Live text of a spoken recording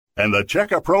And the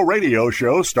Check a Pro Radio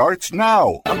Show starts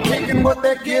now. I'm taking what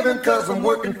they're giving because I'm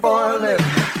working for a living.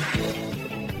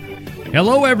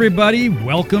 Hello, everybody.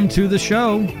 Welcome to the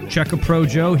show. Check a Pro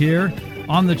Joe here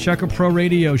on the Check a Pro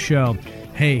Radio Show.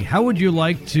 Hey, how would you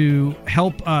like to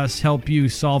help us help you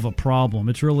solve a problem?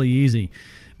 It's really easy.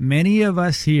 Many of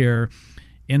us here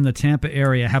in the Tampa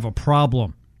area have a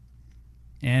problem.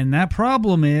 And that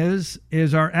problem is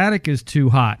our attic is too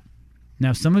hot.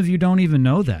 Now, some of you don't even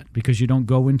know that because you don't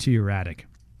go into your attic.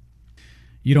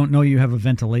 You don't know you have a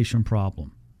ventilation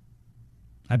problem.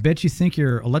 I bet you think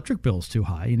your electric bill is too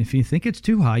high, and if you think it's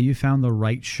too high, you found the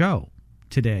right show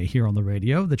today here on the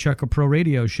radio, the Check a Pro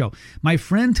Radio Show. My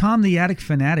friend Tom, the Attic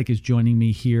Fanatic, is joining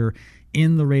me here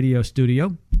in the radio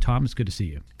studio. Tom, it's good to see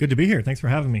you. Good to be here. Thanks for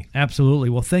having me. Absolutely.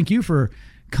 Well, thank you for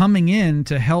coming in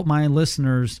to help my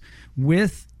listeners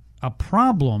with a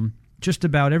problem just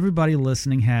about everybody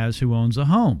listening has who owns a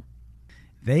home.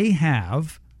 They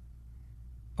have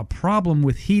a problem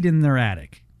with heat in their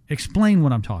attic. Explain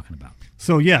what I'm talking about.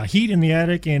 So, yeah, heat in the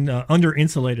attic and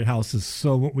under-insulated houses.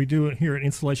 So what we do here at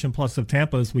Insulation Plus of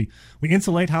Tampa is we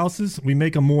insulate houses. We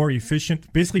make them more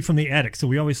efficient, basically from the attic. So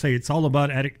we always say it's all about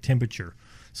attic temperature.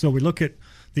 So we look at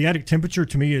the attic temperature,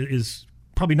 to me, is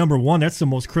probably number one. That's the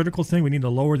most critical thing. We need to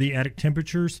lower the attic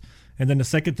temperatures. And then the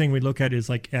second thing we look at is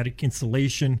like attic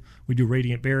insulation. We do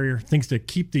radiant barrier, things to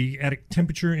keep the attic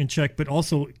temperature in check, but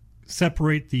also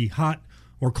separate the hot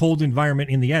or cold environment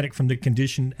in the attic from the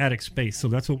conditioned attic space. So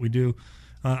that's what we do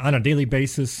on a daily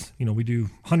basis. You know, we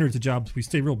do hundreds of jobs. We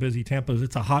stay real busy. Tampa,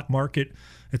 it's a hot market.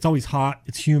 It's always hot.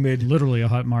 It's humid. Literally a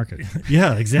hot market.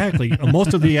 Yeah, exactly.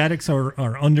 Most of the attics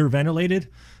are under ventilated.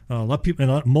 A lot of people,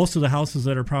 and most of the houses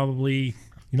that are probably,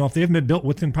 you know, if they haven't been built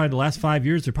within probably the last 5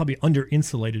 years, they're probably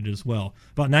under-insulated as well.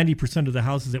 About 90% of the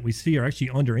houses that we see are actually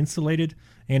under-insulated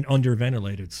and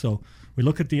under-ventilated. So we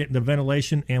look at the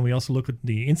ventilation, and we also look at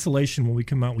the insulation when we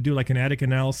come out. We do like an attic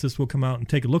analysis. We'll come out and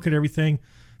take a look at everything,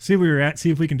 see where you're at, see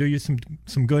if we can do you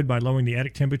some good by lowering the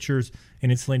attic temperatures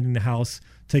and insulating the house.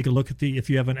 Take a look at if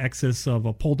you have an excess of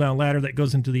a pull-down ladder that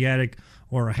goes into the attic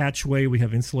or a hatchway. We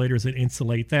have insulators that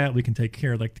insulate that. We can take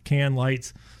care of like the can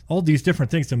lights, all these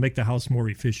different things to make the house more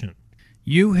efficient.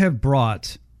 You have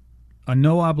brought a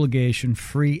no-obligation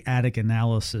free attic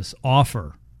analysis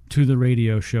offer to the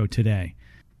radio show today.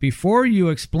 Before you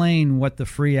explain what the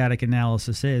free attic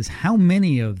analysis is, how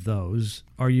many of those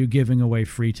are you giving away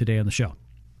free today on the show?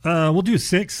 We'll do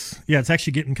 6. Yeah, it's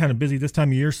actually getting kind of busy this time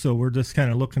of year, so we're just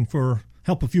kind of looking for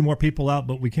help a few more people out,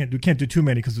 but we can't do too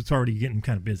many because it's already getting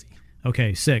kind of busy.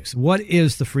 Okay, 6. What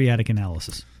is the free attic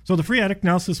analysis? So the free attic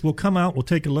analysis will come out. We'll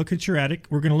take a look at your attic.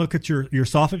 We're going to look at your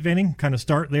soffit venting, kind of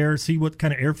start there, see what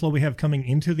kind of airflow we have coming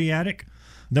into the attic.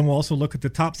 Then we'll also look at the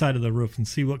top side of the roof and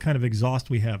see what kind of exhaust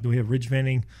we have. Do we have ridge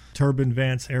venting, turbine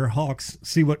vents, air hawks?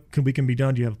 See what can be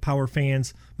done. Do you have power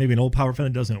fans? Maybe an old power fan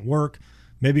that doesn't work.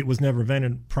 Maybe it was never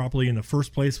vented properly in the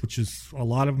first place, which is a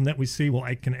lot of them that we see. Well,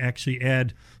 I can actually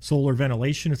add solar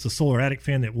ventilation. It's a solar attic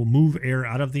fan that will move air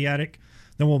out of the attic.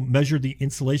 Then we'll measure the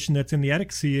insulation that's in the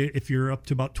attic, see if you're up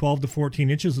to about 12 to 14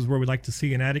 inches is where we like to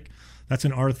see an attic. That's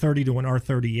an R30 to an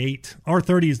R38.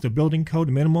 R30 is the building code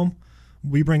minimum.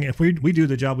 If we do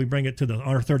the job, we bring it to the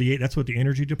R38. That's what the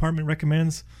energy department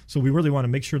recommends. So we really want to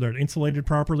make sure they're insulated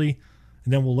properly.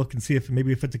 And then we'll look and see if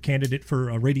it's a candidate for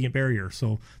a radiant barrier.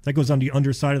 So that goes on the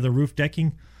underside of the roof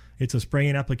decking. It's a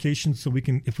spraying application. So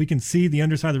if we can see the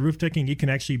underside of the roof decking, it can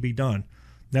actually be done.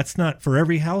 That's not for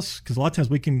every house, because a lot of times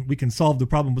we can solve the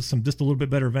problem with just a little bit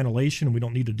better ventilation, and we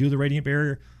don't need to do the radiant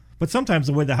barrier. But sometimes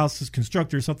the way the house is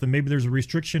constructed or something, maybe there's a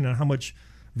restriction on how much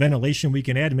ventilation we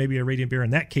can add, and maybe a radiant barrier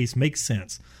in that case makes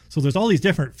sense. So there's all these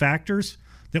different factors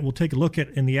that we'll take a look at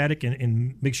in the attic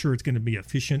and make sure it's going to be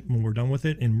efficient when we're done with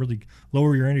it and really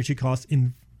lower your energy costs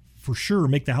and for sure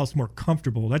make the house more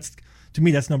comfortable. To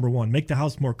me, that's number one. Make the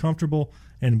house more comfortable,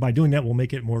 and by doing that, we'll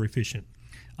make it more efficient.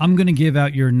 I'm going to give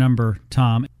out your number,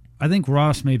 Tom. I think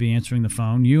Ross may be answering the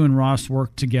phone. You and Ross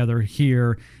work together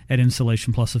here at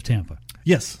Insulation Plus of Tampa.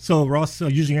 Yes. So Ross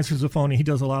usually answers the phone, and he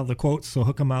does a lot of the quotes. So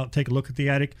he'll come out, take a look at the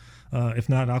attic. If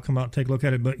not, I'll come out and take a look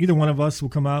at it. But either one of us will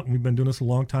come out, and we've been doing this a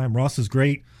long time. Ross is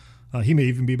great. He may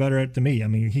even be better at it than me. I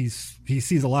mean, he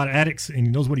sees a lot of attics, and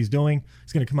he knows what he's doing.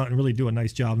 He's going to come out and really do a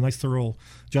nice thorough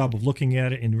job of looking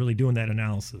at it and really doing that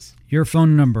analysis. Your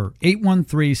phone number,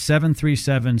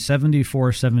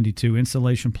 813-737-7472,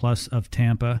 Insulation Plus of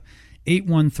Tampa,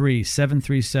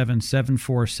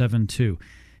 813-737-7472.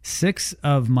 6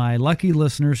 of my lucky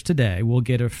listeners today will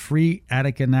get a free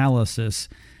attic analysis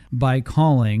by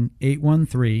calling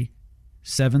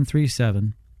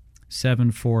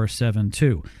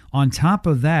 813-737-7472. On top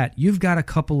of that, you've got a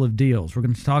couple of deals. We're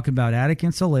going to talk about attic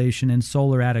insulation and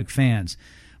solar attic fans.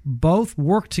 both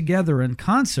work together in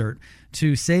concert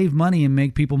to save money and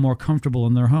make people more comfortable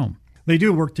in their home. They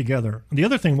do work together. The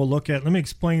other thing we'll look at, let me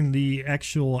explain the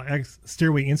actual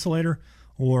stairway insulator,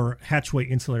 or hatchway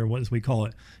insulator, as we call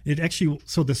it. It actually,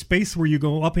 so the space where you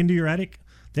go up into your attic,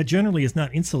 that generally is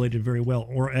not insulated very well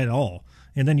or at all.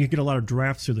 And then you get a lot of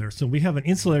drafts through there. So we have an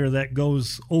insulator that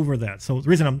goes over that. So the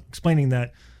reason I'm explaining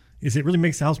that is it really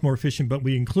makes the house more efficient, but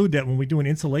we include that when we do an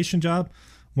insulation job.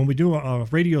 When we do a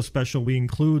radio special, we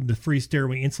include the free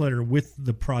stairway insulator with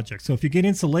the project. So if you get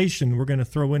insulation, we're going to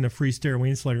throw in a free stairway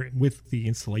insulator with the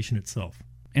installation itself.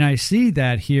 And I see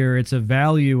that here. It's a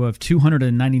value of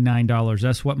 $299.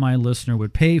 That's what my listener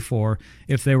would pay for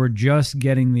if they were just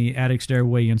getting the attic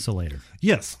stairway insulator.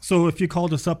 Yes. So if you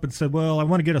called us up and said, well, I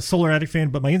want to get a solar attic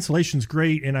fan, but my insulation's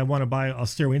great and I want to buy a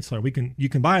stairway insulator, you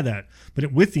can buy that.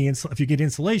 But with the if you get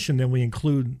insulation, then we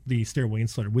include the stairway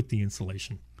insulator with the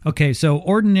insulation. Okay, so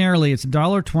ordinarily it's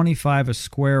 $1.25 a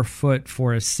square foot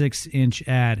for a 6-inch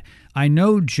ad. I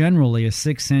know generally a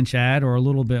 6-inch ad or a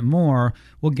little bit more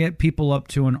will get people up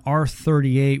to an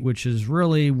R38, which is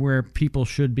really where people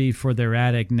should be for their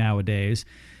attic nowadays.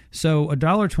 So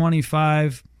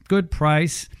 $1.25, good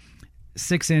price,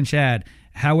 6-inch ad.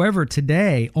 However,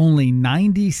 today, only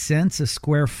 90 cents a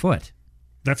square foot.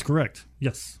 That's correct,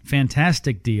 yes.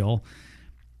 Fantastic deal.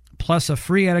 Plus a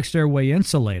free attic stairway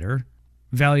insulator,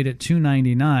 valued at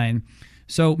 $299.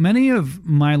 So many of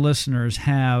my listeners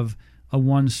have a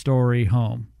one-story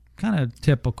home. Kind of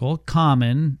typical,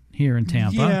 common here in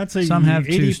Tampa. Yeah, I'd say some have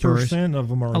 2 stories. 80% of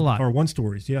them are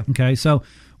one-stories, yeah. Okay, so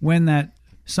when that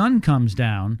sun comes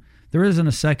down, there isn't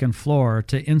a second floor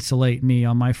to insulate me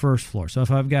on my first floor. So if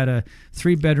I've got a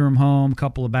 3-bedroom home,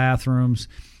 couple of bathrooms,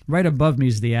 right above me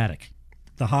is the attic.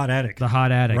 The hot attic. The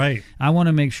hot attic. Right. I want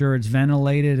to make sure it's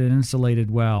ventilated and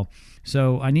insulated well.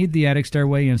 So I need the attic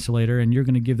stairway insulator, and you're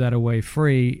going to give that away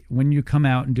free when you come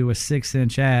out and do a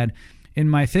 6-inch ad. In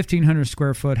my 1,500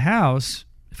 square foot house,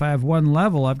 if I have one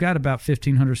level, I've got about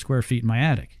 1,500 square feet in my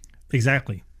attic.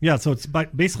 Exactly. Yeah, so it's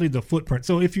basically the footprint.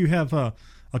 So if you have a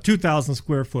 2,000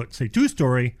 square foot, say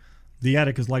 2-story, the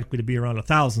attic is likely to be around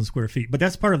 1,000 square feet. But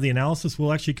that's part of the analysis.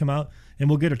 We'll actually come out and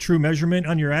we'll get a true measurement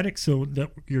on your attic so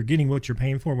that you're getting what you're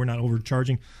paying for. We're not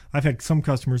overcharging. I've had some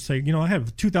customers say, I have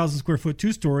a 2,000 square foot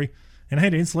 2-story, and I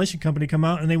had an insulation company come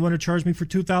out and they want to charge me for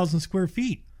 2,000 square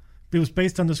feet. It was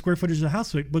based on the square footage of the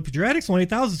house, but your attic's only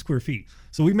 1,000 square feet.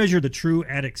 So we measure the true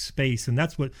attic space, and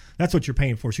that's what you're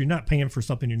paying for. So you're not paying for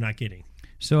something you're not getting.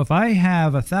 So if I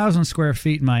have 1,000 square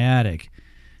feet in my attic,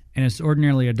 and it's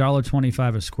ordinarily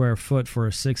 $1.25 a square foot for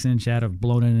a 6-inch ad of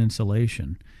blown-in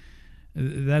insulation,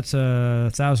 that's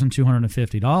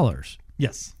 $1,250.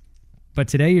 Yes. But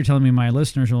today you're telling me my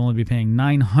listeners will only be paying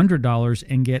 $900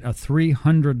 and get a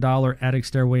 $300 attic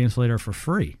stairway insulator for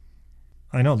free.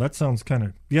 I know, that sounds kind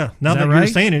of, yeah. Now that right? you're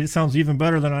saying it, it sounds even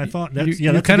better than I thought.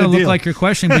 You kind of look like you're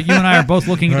questioning, but you and I are both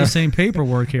looking at the same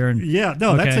paperwork here. And yeah,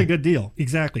 no, okay. That's a good deal.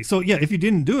 Exactly. So, yeah, if you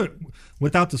didn't do it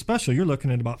without the special, you're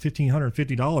looking at about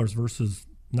 $1,550 versus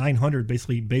 $900,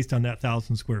 basically based on that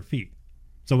 1,000 square feet.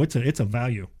 So it's a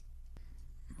value.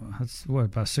 That's what,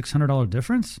 about $600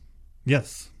 difference?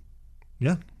 Yes.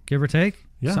 Yeah. Give or take?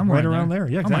 Yeah, somewhere right around there.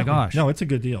 Yeah, exactly. Oh, my gosh. No, it's a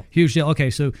good deal. Huge deal. Okay,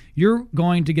 so you're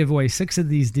going to give away 6 of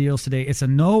these deals today. It's a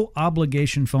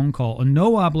no-obligation phone call, a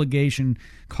no-obligation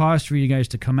cost for you guys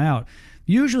to come out.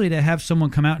 Usually to have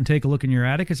someone come out and take a look in your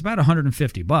attic, it's about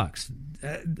 $150.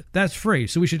 That's free,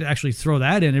 so we should actually throw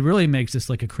that in. It really makes this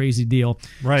like a crazy deal.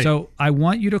 Right. So I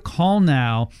want you to call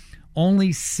now.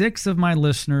 Only 6 of my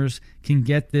listeners can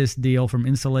get this deal from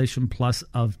Insulation Plus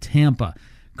of Tampa.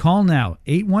 Call now,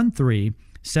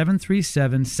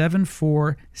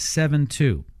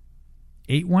 813-737-7472.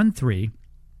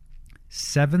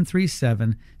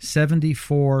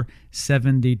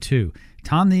 813-737-7472.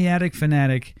 Tom the Attic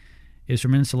Fanatic is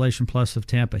from Insulation Plus of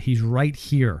Tampa. He's right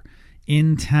here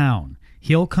in town.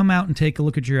 He'll come out and take a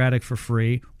look at your attic for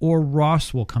free, or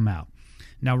Ross will come out.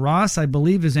 Now, Ross, I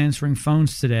believe, is answering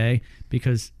phones today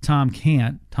because Tom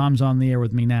can't. Tom's on the air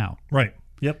with me now. Right.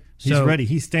 Yep. He's ready.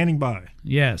 He's standing by.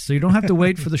 Yeah, so you don't have to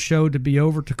wait for the show to be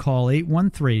over to call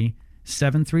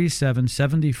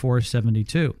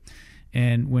 813-737-7472.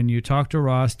 And when you talk to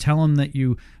Ross, tell him that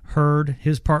you heard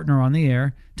his partner on the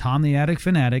air, Tom the Attic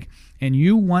Fanatic, and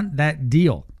you want that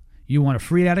deal. You want a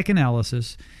free attic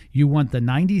analysis. You want the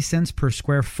 90 cents per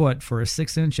square foot for a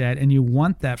 6-inch ad, and you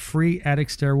want that free attic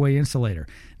stairway insulator.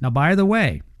 Now, by the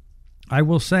way, I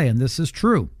will say, and this is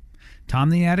true,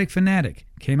 Tom the Attic Fanatic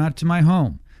came out to my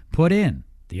home, put in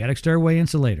the attic stairway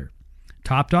insulator,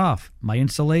 topped off my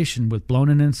insulation with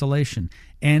blown-in insulation,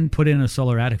 and put in a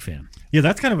solar attic fan. Yeah,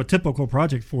 that's kind of a typical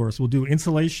project for us. We'll do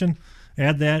insulation,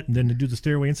 add that, and then to do the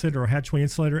stairway insulator or hatchway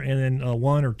insulator, and then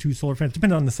 1 or 2 solar fans,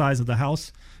 depending on the size of the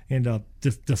house. And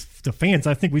the fans,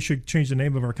 I think we should change the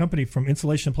name of our company from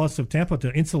Insulation Plus of Tampa to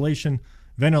Insulation,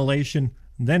 Ventilation,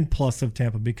 then Plus of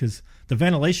Tampa, because the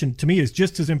ventilation to me is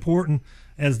just as important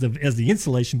as the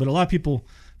insulation. But a lot of people,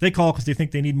 they call because they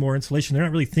think they need more insulation. They're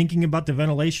not really thinking about the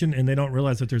ventilation, and they don't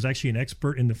realize that there's actually an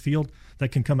expert in the field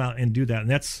that can come out and do that. And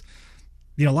that's,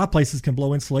 a lot of places can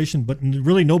blow insulation, but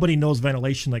really nobody knows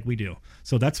ventilation like we do.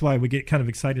 So that's why we get kind of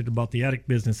excited about the attic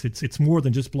business. It's more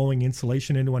than just blowing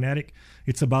insulation into an attic.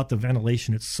 It's about the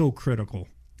ventilation. It's so critical.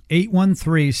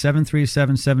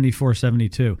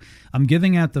 813-737-7472. I'm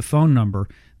giving out the phone number.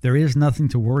 There is nothing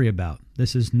to worry about.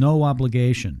 This is no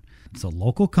obligation. It's a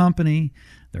local company.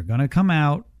 They're going to come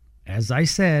out, as I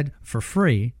said, for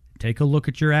free. Take a look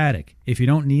at your attic. If you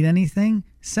don't need anything,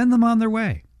 send them on their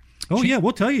way. Oh, yeah,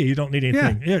 we'll tell you don't need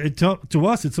anything. Yeah. To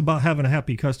us, it's about having a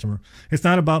happy customer. It's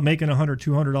not about making $100,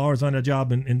 $200 on a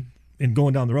job and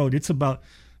going down the road. It's about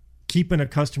keeping a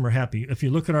customer happy. If you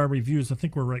look at our reviews, I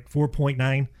think we're like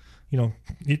 4.9.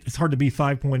 It's hard to be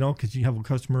 5.0 because you have a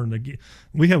customer.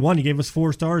 We had one, he gave us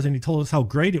 4 stars, and he told us how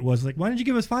great it was. Like, why didn't you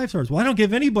give us 5 stars? Well, I don't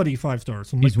give anybody 5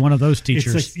 stars. He's one of those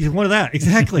teachers. He's one of that,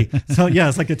 exactly. So, yeah,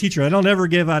 it's like a teacher. I don't ever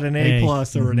give out an A+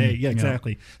 or an A. Yeah,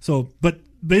 exactly. Yeah. So, but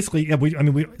basically, yeah,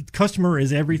 customer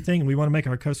is everything, and we want to make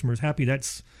our customers happy.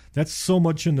 That's so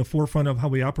much in the forefront of how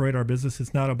we operate our business.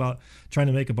 It's not about trying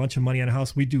to make a bunch of money on a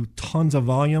house. We do tons of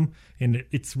volume, and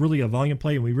it's really a volume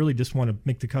play, and we really just want to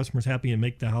make the customers happy and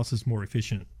make the houses more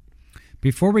efficient.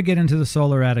 Before we get into the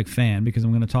solar attic fan, because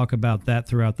I'm going to talk about that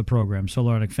throughout the program,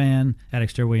 solar attic fan,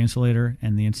 attic stairway insulator,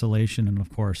 and the insulation, and, of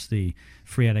course, the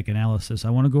free attic analysis,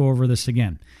 I want to go over this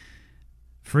again.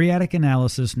 Free attic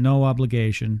analysis, no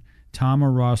obligation. Tom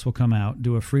or Ross will come out,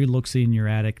 do a free look-see in your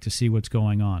attic to see what's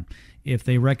going on. If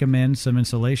they recommend some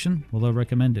insulation, well, they'll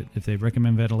recommend it. If they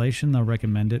recommend ventilation, they'll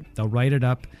recommend it. They'll write it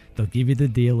up. They'll give you the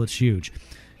deal. It's huge.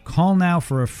 Call now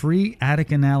for a free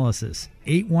attic analysis,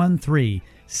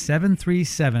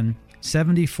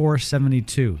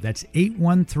 813-737-7472. That's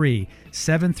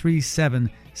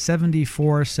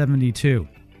 813-737-7472.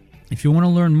 If you want to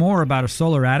learn more about a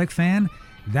solar attic fan,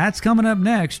 that's coming up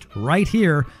next right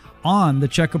here on the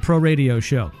Checka Pro Radio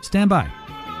Show. Stand by.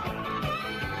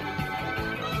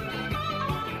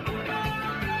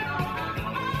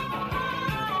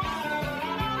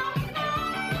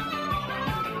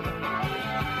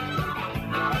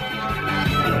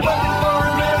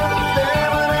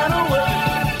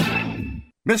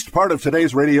 Missed part of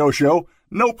today's radio show?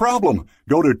 No problem.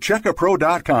 Go to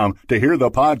checkapro.com to hear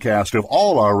the podcast of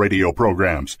all our radio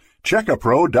programs.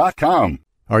 Checkapro.com.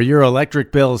 Are your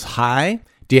electric bills high?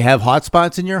 Do you have hot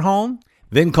spots in your home?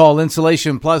 Then call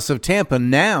Insulation Plus of Tampa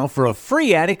now for a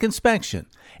free attic inspection.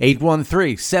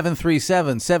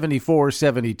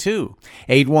 813-737-7472.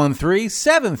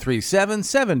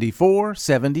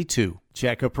 813-737-7472.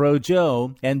 Checka Pro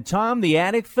Joe and Tom the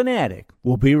Attic Fanatic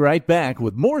will be right back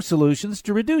with more solutions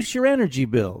to reduce your energy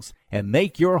bills and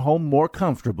make your home more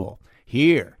comfortable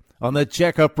here on the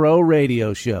Checka Pro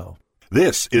Radio Show.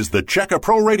 This is the Checka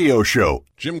Pro Radio Show.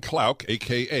 Jim Clouk,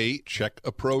 a.k.a.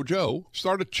 Checka Pro Joe,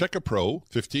 started Checka Pro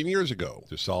 15 years ago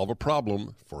to solve a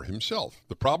problem for himself.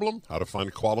 The problem? How to find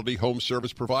a quality home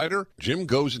service provider? Jim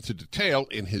goes into detail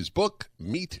in his book,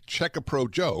 Meet Checka Pro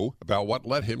Joe, about what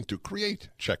led him to create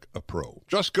Checka Pro.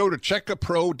 Just go to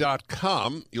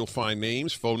checkapro.com. You'll find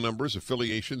names, phone numbers,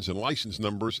 affiliations, and license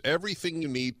numbers, everything you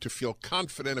need to feel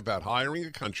confident about hiring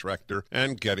a contractor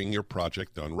and getting your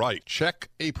project done right.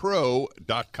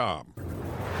 Checkapro.com.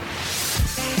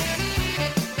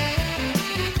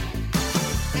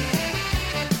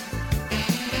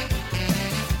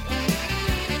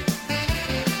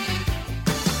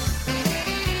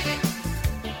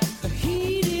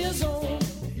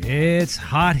 It's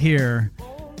hot here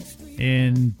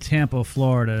in Tampa,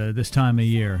 Florida this time of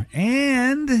year.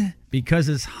 And because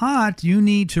it's hot, you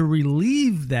need to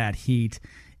relieve that heat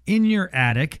in your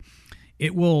attic.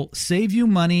 It will save you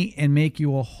money and make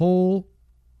you a whole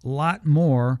lot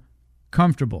more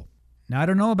comfortable. Now, I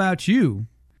don't know about you.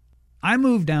 I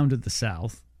moved down to the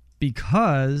south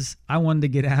because I wanted to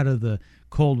get out of the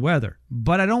cold weather.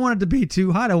 But I don't want it to be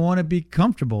too hot. I want to be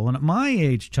comfortable. And at my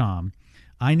age, Tom,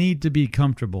 I need to be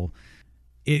comfortable.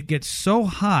 It gets so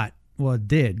hot, well, it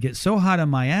did get so hot in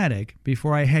my attic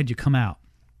before I had you come out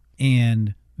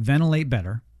and ventilate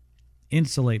better,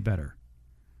 insulate better.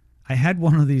 I had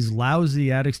one of these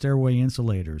lousy attic stairway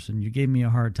insulators, and you gave me a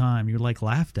hard time. You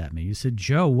laughed at me. You said,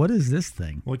 Joe, what is this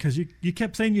thing? Well, because you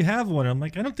kept saying you have one. I'm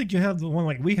like, I don't think you have the one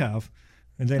like we have.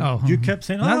 And then you kept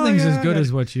saying, nothing's as good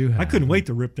as what you have. I couldn't wait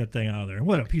to rip that thing out of there.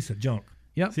 What a piece of junk.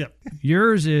 Yep. Yep.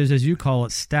 Yours is, as you call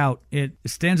it, stout. It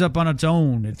stands up on its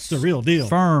own. It's the real deal.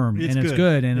 Firm, and it's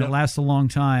good, and Yep. it lasts a long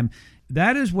time.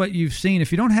 That is what you've seen.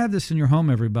 If you don't have this in your home,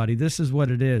 everybody, this is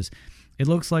what it is. It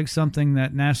looks like something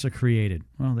that NASA created.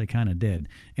 Well, they kind of did.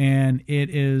 And it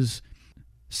is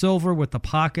silver with the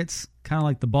pockets, kind of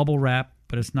like the bubble wrap,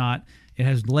 but it's not. It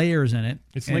has layers in it.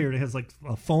 It's layered. It has like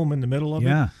a foam in the middle of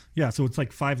it. Yeah, so it's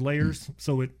like 5 layers.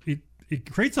 So it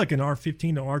creates like an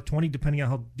R15 to R20, depending on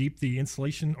how deep the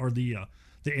insulation or the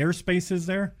airspace is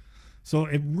there. So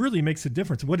it really makes a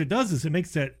difference. What it does is it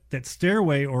makes that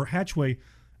stairway or hatchway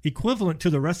equivalent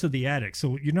to the rest of the attic.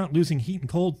 So you're not losing heat and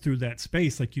cold through that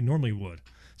space like you normally would.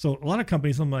 So a lot of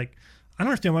companies, I'm like, I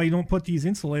don't understand why you don't put these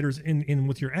insulators in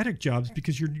with your attic jobs,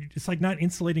 because it's like not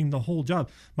insulating the whole job.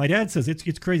 My dad says it's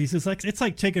crazy. He says it's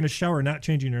like taking a shower and not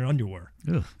changing your underwear.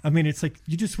 Ugh. I mean, it's like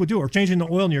you just would do it, or changing the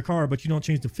oil in your car, but you don't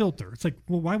change the filter. It's like,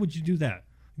 well, why would you do that?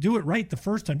 Do it right the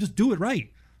first time. Just do it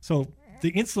right. So the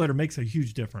insulator makes a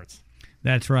huge difference.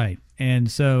 That's right. And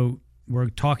so we're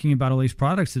talking about all these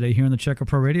products today here on the Checker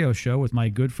Pro Radio Show with my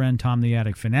good friend Tom the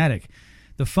Attic Fanatic.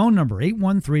 The phone number,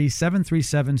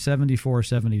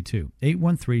 813-737-7472.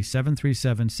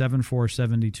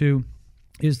 813-737-7472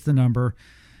 is the number.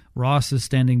 Ross is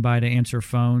standing by to answer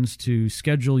phones to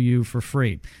schedule you for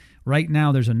free. Right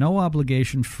now, there's a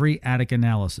no-obligation free attic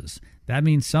analysis. That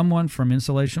means someone from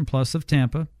Insulation Plus of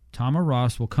Tampa, Tom or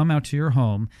Ross, will come out to your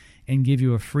home and give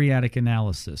you a free attic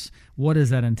analysis. What does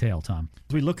that entail, Tom?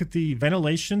 We look at the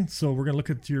ventilation. So we're going to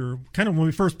look at your, kind of when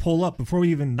we first pull up, before we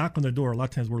even knock on the door, a lot of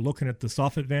times we're looking at the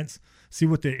soffit vents, see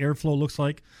what the airflow looks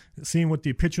like, seeing what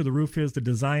the pitch of the roof is, the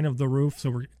design of the roof, so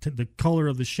we're the color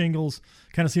of the shingles,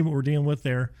 kind of see what we're dealing with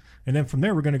there. And then from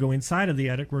there, we're going to go inside of the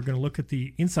attic. We're going to look at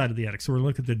the inside of the attic. So we're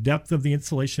going to look at the depth of the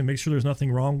insulation, make sure there's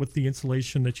nothing wrong with the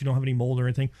insulation, that you don't have any mold or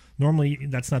anything. Normally,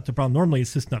 that's not the problem. Normally,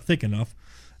 it's just not thick enough.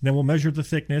 Then we'll measure the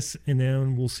thickness, and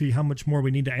then we'll see how much more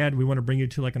we need to add. We want to bring you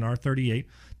to like an R38.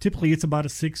 Typically, it's about a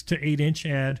 6 to 8 inch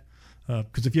add,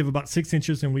 because if you have about 6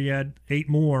 inches and we add 8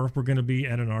 more, we're going to be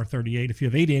at an R38. If you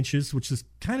have 8 inches, which is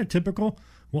kind of typical,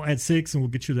 we'll add 6 and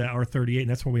we'll get you that R38, and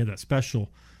that's where we have that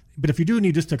special. But if you do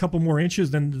need just a couple more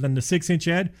inches than the 6 inch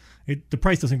add, the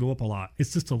price doesn't go up a lot.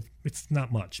 It's just it's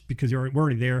not much, because we're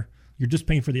already there. You're just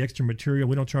paying for the extra material.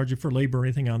 We don't charge you for labor or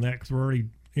anything on that, because we're already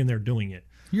in there doing it.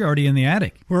 You're already in the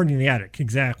attic. We're already in the attic,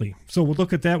 exactly. So we'll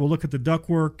look at that. We'll look at the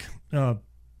ductwork,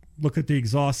 look at the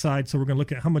exhaust side. So we're going to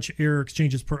look at how much air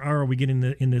exchanges per hour we get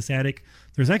in this attic.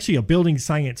 There's actually a building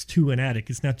science to an attic.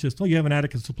 It's not just, you have an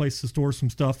attic, it's a place to store some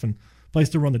stuff and a place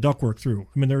to run the ductwork through.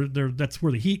 I mean, that's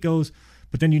where the heat goes.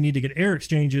 But then you need to get air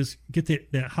exchanges, get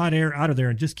that hot air out of there,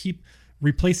 and just keep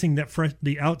replacing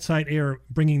the outside air,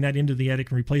 bringing that into the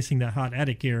attic and replacing that hot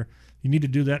attic air. You need to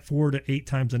do that 4 to 8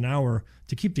 times an hour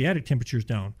to keep the attic temperatures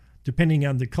down, depending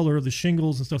on the color of the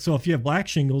shingles and stuff. So if you have black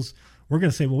shingles, we're going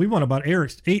to say, well, we want about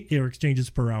 8 air exchanges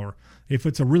per hour. If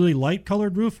it's a really light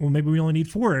colored roof, well, maybe we only need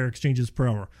 4 air exchanges per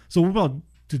hour. So we'll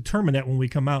determine that when we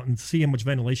come out and see how much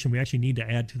ventilation we actually need to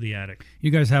add to the attic.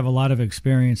 You guys have a lot of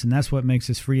experience, and that's what makes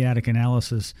this free attic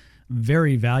analysis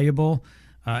very valuable.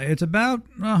 It's about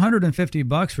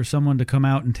 $150 for someone to come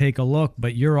out and take a look,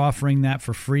 but you're offering that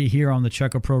for free here on the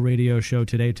Checker Pro Radio Show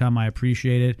today, Tom. I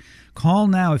appreciate it. Call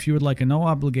now if you would like a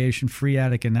no-obligation free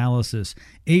attic analysis,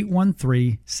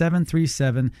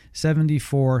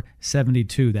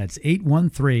 813-737-7472. That's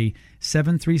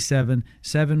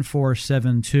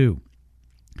 813-737-7472.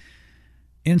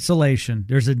 Insulation,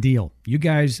 there's a deal. You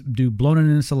guys do blown-in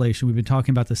insulation. We've been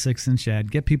talking about the 6-inch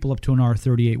ad. Get people up to an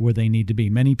R38 where they need to be.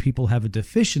 Many people have a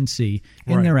deficiency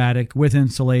in their attic with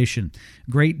insulation.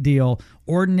 Great deal.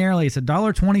 Ordinarily, it's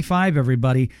 $1.25,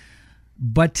 everybody.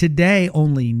 But today,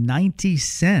 only 90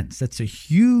 cents. That's a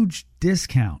huge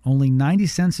discount. Only 90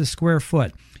 cents a square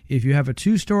foot. If you have a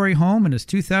 2-story home and it's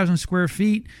 2,000 square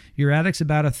feet, your attic's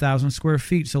about 1,000 square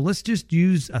feet. So let's just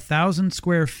use 1,000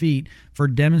 square feet for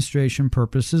demonstration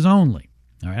purposes only.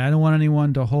 All right, I don't want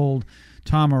anyone to hold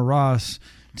Tom or Ross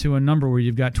to a number where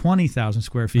you've got 20,000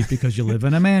 square feet because you live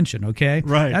in a mansion, okay?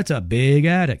 Right. That's a big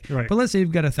attic. Right. But let's say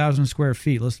you've got 1,000 square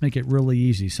feet. Let's make it really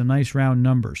easy. Some nice round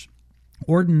numbers.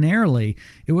 Ordinarily,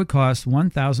 it would cost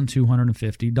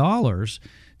 $1,250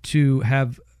 to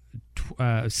have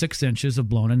 6 inches of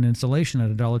blown-in insulation at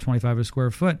 $1.25 a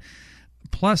square foot,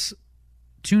 plus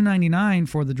 $2.99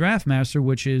 for the DraftMaster,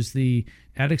 which is the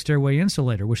attic stairway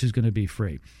insulator, which is going to be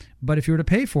free. But if you were to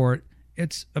pay for it,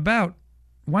 it's about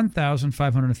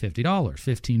 $1,550,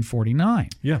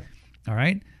 $1,549. Yeah. All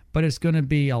right. But it's going to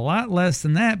be a lot less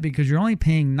than that because you're only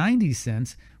paying 90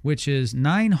 cents, which is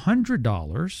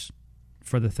 $900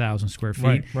 for the 1,000 square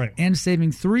feet, right. and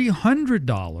saving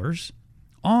 $300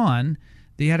 on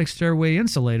the attic stairway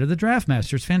insulator, the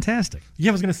DraftMaster. It's fantastic. Yeah,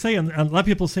 I was going to say, a lot of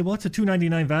people say, well, it's a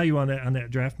 $299 value on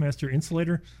that DraftMaster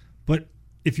insulator. But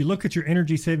if you look at your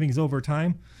energy savings over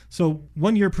time, so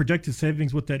 1 year projected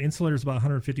savings with that insulator is about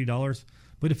 $150.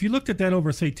 But if you looked at that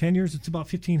over, say, 10 years, it's about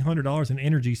 $1,500 in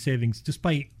energy savings just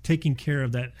by taking care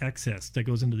of that excess that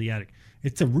goes into the attic.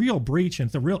 It's a real breach,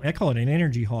 and I call it an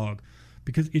energy hog,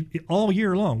 because it all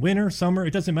year long, winter, summer,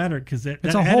 it doesn't matter, because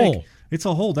it's a hole. It's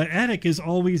a hole. That attic is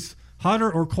always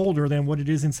hotter or colder than what it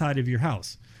is inside of your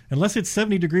house. Unless it's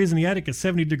 70 degrees in the attic, it's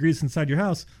 70 degrees inside your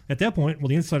house. At that point, well,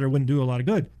 the insulator wouldn't do a lot of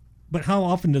good. But how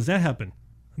often does that happen?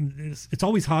 It's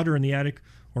always hotter in the attic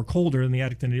or colder in the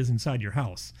attic than it is inside your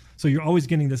house. So you're always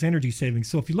getting this energy savings.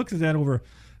 So if you look at that over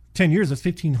 10 years, that's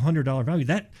 $1,500 value.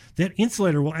 That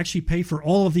insulator will actually pay for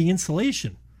all of the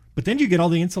insulation. But then you get all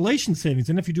the insulation savings.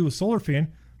 And if you do a solar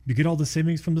fan, you get all the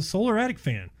savings from the solar attic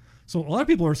fan. So a lot of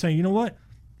people are saying, you know what?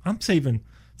 I'm saving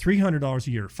 $300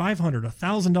 a year, $500,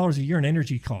 $1,000 a year in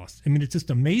energy costs. I mean, it's just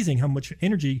amazing how much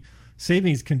energy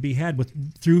savings can be had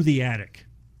through the attic.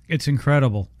 It's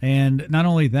incredible. And not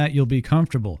only that, you'll be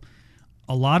comfortable.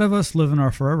 A lot of us live in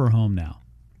our forever home now.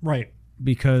 Right.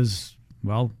 Because,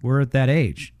 well, we're at that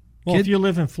age. Well, if you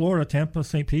live in Florida, Tampa,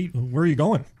 St. Pete, where are you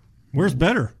going? Where's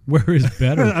better? Where is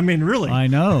better? I mean, really. I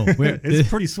know. It's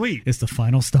pretty sweet. It's the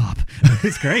final stop.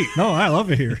 It's great. No, I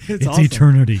love it here. It's awesome.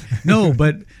 Eternity. No,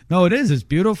 it is. It's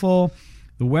beautiful.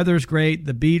 The weather's great.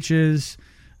 The beaches,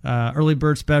 early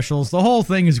bird specials. The whole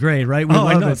thing is great, right? We love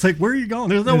I know. it. It's like, where are you going?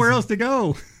 There's nowhere else to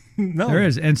go. No. There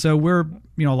is. And so we're,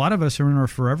 a lot of us are in our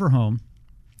forever home,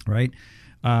 right?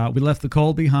 We left the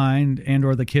cold behind, and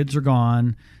or the kids are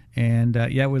gone. And,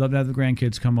 we love to have the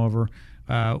grandkids come over.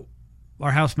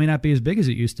 Our house may not be as big as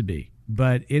it used to be,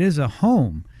 but it is a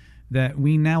home that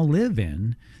we now live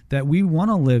in, that we want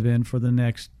to live in for the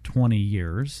next 20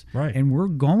 years. Right. And we're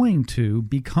going to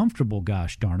be comfortable,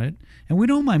 gosh darn it. And we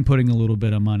don't mind putting a little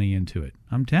bit of money into it.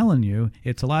 I'm telling you,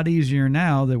 it's a lot easier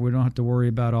now that we don't have to worry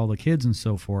about all the kids and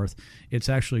so forth. It's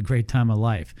actually a great time of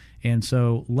life. And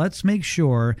so let's make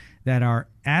sure that our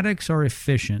attics are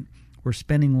efficient. We're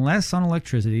spending less on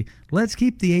electricity. Let's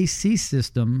keep the AC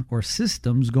system or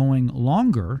systems going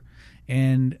longer.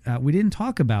 And we didn't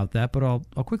talk about that, but I'll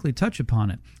quickly touch upon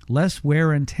it. Less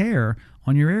wear and tear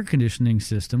on your air conditioning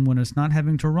system when it's not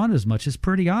having to run as much is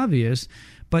pretty obvious.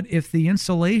 But if the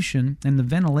insulation and the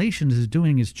ventilation is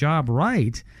doing its job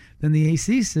right, then the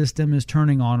AC system is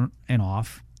turning on and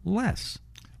off less.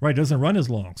 Right, it doesn't run as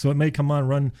long. So it may come on,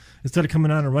 run, instead of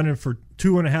coming on and running for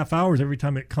 2.5 hours every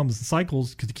time it comes and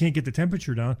cycles because you can't get the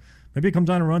temperature down, maybe it comes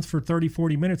on and runs for 30,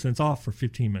 40 minutes and it's off for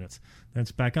 15 minutes. Then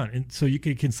it's back on. And so you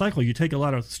can cycle. You take a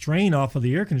lot of strain off of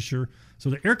the air conditioner.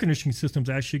 So the air conditioning system is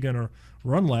actually going to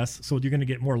run less. So you're going to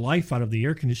get more life out of the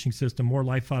air conditioning system, more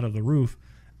life out of the roof.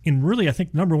 And really, I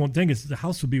think the number one thing is the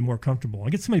house will be more comfortable.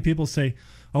 I get so many people say,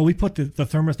 oh, we put the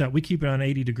thermostat, we keep it on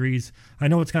 80 degrees. I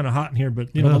know it's kind of hot in here,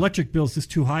 but the electric bill is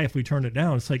just too high if we turn it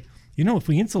down. It's like, if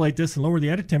we insulate this and lower the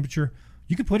attic temperature,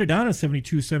 you can put it down at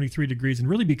 72, 73 degrees and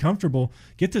really be comfortable,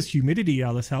 get this humidity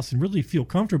out of this house and really feel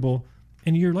comfortable.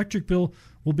 And your electric bill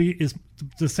will be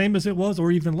the same as it was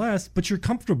or even less, but you're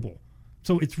comfortable.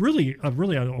 So it's really a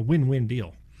win-win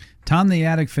deal. Tom the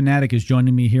Attic Fanatic is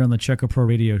joining me here on the Check A Pro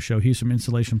Radio Show. He's from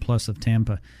Insulation Plus of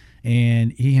Tampa,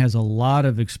 and he has a lot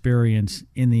of experience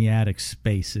in the attic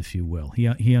space, if you will.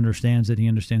 He understands it. He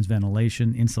understands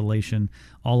ventilation, insulation,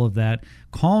 all of that.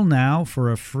 Call now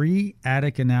for a free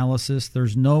attic analysis.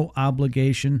 There's no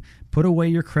obligation. Put away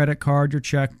your credit card, your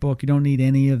checkbook. You don't need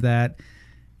any of that.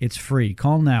 It's free.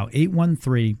 Call now,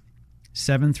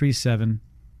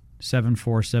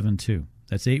 813-737-7472.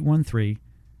 That's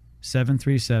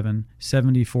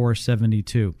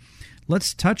 813-737-7472.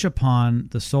 Let's touch upon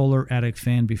the solar attic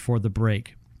fan before the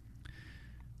break.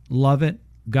 Love it.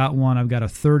 Got one. I've got a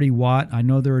 30-watt. I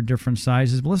know there are different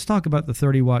sizes, but let's talk about the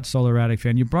 30-watt solar attic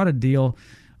fan. You brought a deal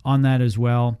on that as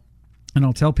well, and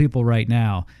I'll tell people right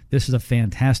now, this is a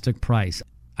fantastic price.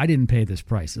 I didn't pay this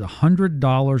price. It's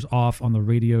 $100 off on the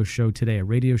radio show today, a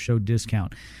radio show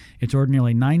discount. It's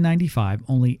ordinarily $995,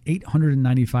 only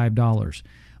 $895.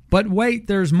 But wait,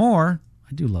 there's more.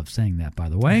 I do love saying that, by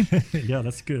the way. Yeah,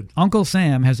 that's good. Uncle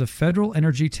Sam has a federal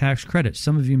energy tax credit.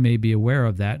 Some of you may be aware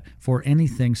of that for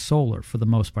anything solar, for the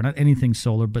most part. Not anything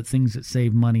solar, but things that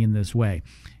save money in this way.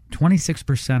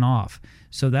 26% off.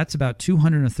 So that's about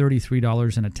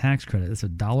 $233 in a tax credit. That's a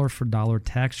dollar-for-dollar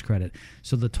tax credit.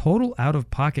 So the total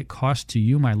out-of-pocket cost to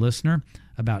you, my listener,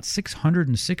 about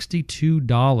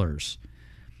 $662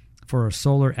 for a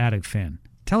solar attic fan.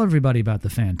 Tell everybody about the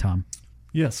fan, Tom.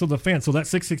 Yeah, so the fan, so that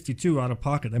 $662 out of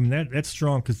pocket, I mean, that's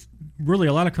strong because really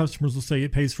a lot of customers will say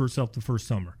it pays for itself the first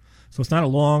summer. So it's not a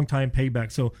long time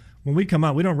payback. So when we come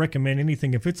out, we don't recommend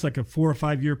anything. If it's like a 4 or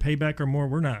 5 year payback or more,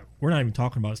 we're not even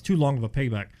talking about it. It's too long of a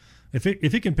payback. If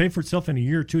it can pay for itself in a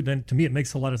year or two, then to me it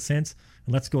makes a lot of sense.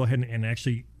 And let's go ahead and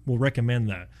actually we'll recommend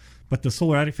that. But the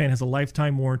Solar Attic fan has a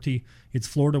lifetime warranty. It's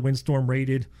Florida windstorm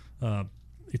rated.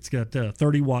 It's got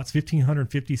 30 watts,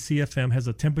 1550 CFM, has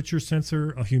a temperature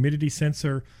sensor, a humidity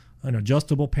sensor, an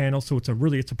adjustable panel. So it's a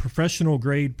professional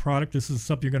grade product. This is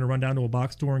something you're going to run down to a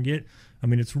box store and get. I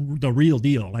mean, it's the real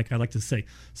deal, like I like to say.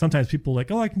 Sometimes people are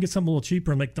like, I can get something a little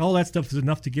cheaper. I'm like, all that stuff is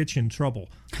enough to get you in trouble.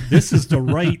 This is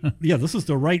the this is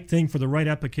the right thing for the right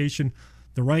application,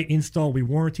 the right install. We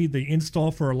warranty the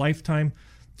install for a lifetime.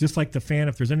 Just like the fan,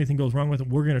 if there's anything goes wrong with it,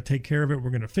 we're going to take care of it.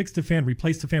 We're going to fix the fan,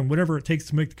 replace the fan, whatever it takes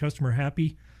to make the customer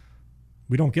happy.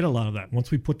 We don't get a lot of that. Once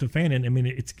we put the fan in, I mean,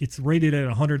 it's rated at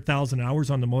 100,000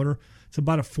 hours on the motor. It's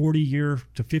about a 40-year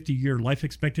to 50-year life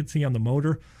expectancy on the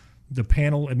motor. The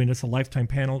panel, I mean, it's a lifetime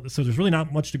panel. So there's really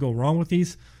not much to go wrong with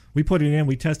these. We put it in,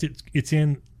 we test it, it's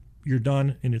in, you're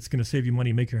done, and it's going to save you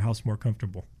money and make your house more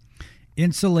comfortable.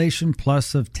 Insulation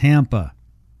Plus of Tampa.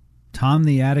 Tom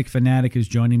the Attic Fanatic is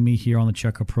joining me here on the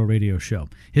Check Up Pro Radio Show.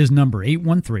 His number,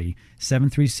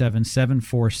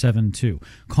 813-737-7472.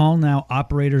 Call now.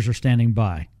 Operators are standing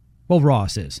by. Well,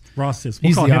 Ross is. We'll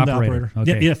he's call the him operator. The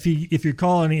operator. Okay. Yeah, if you're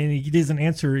calling and he doesn't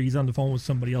answer, he's on the phone with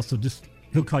somebody else, so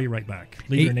he'll call you right back.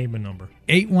 Leave your name and number.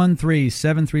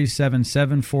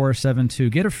 813-737-7472.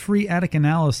 Get a free attic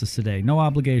analysis today. No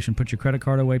obligation. Put your credit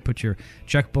card away. Put your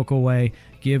checkbook away.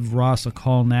 Give Ross a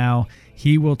call now.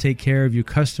 He will take care of you.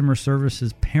 Customer service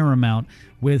is paramount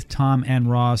with Tom and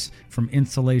Ross from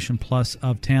Insulation Plus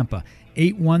of Tampa.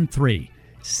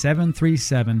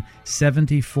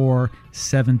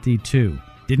 813-737-7472.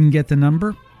 Didn't get the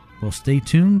number? Well, stay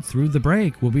tuned through the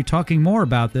break. We'll be talking more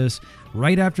about this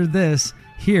right after this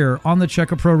here on the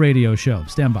Check Up Pro Radio Show.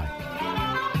 Stand by.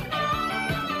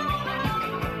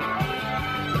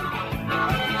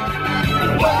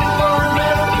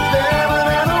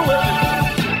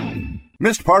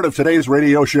 Missed part of today's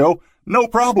radio show? No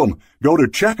problem. Go to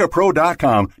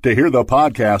checkapro.com to hear the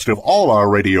podcast of all our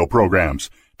radio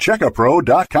programs.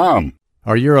 Checkapro.com.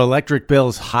 Are your electric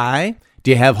bills high?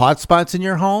 Do you have hot spots in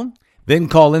your home? Then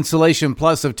call Insulation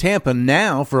Plus of Tampa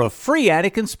now for a free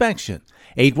attic inspection.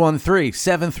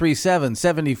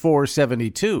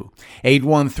 813-737-7472.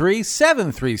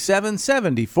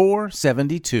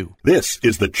 813-737-7472. This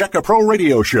is the Check A Pro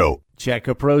Radio Show. Check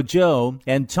A Pro Joe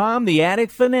and Tom the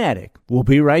Attic Fanatic will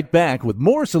be right back with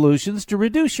more solutions to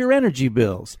reduce your energy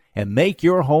bills and make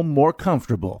your home more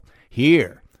comfortable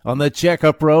here on the Check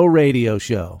A Pro Radio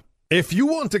Show. If you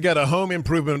want to get a home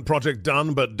improvement project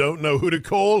done but don't know who to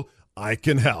call, I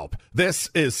can help. This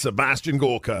is Sebastian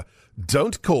Gorka.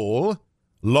 Don't call.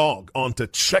 Log on to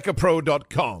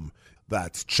checkapro.com.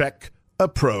 That's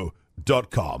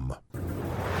checkapro.com.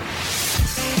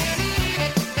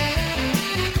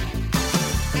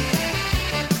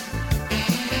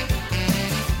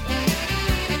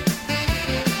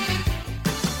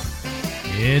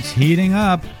 It's heating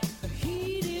up.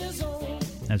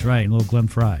 That's right, a little Glenn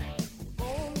Fry.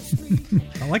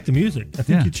 I like the music. I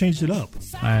think you changed it up.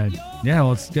 Yeah,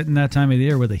 well, it's getting that time of the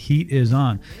year where the heat is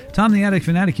on. Tom the Attic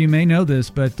Fanatic, you may know this,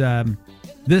 but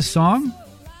this song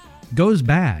goes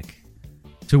back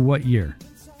to what year?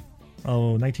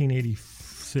 Oh,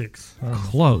 1986.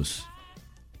 Close.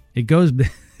 It goes.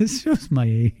 This shows my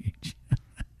age.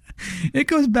 It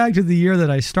goes back to the year that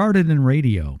I started in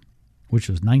radio, which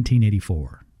was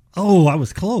 1984. Oh, I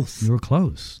was close. You were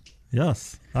close.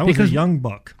 Yes. I was a young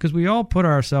buck. Because we all put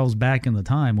ourselves back in the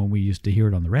time when we used to hear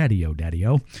it on the radio,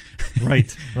 Daddy-O.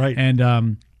 Right.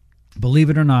 And believe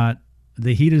it or not,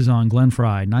 the heat is on. Glenn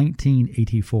Fry,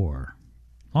 1984.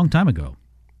 Long time ago.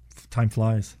 Time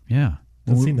flies. Yeah.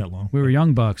 Doesn't seem that long. We were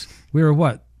young bucks. We were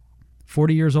what,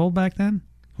 40 years old back then?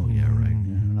 Oh, yeah, right.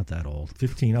 Yeah, not that old.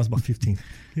 15. I was about 15.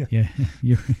 Yeah.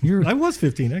 You're I was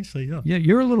 15, actually, yeah. Yeah,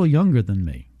 you're a little younger than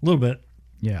me. A little bit.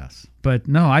 Yes. But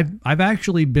no, I've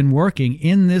actually been working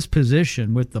in this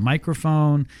position with the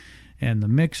microphone and the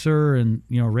mixer and,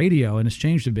 radio, and it's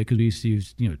changed a bit because we used to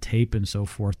use, tape and so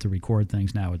forth to record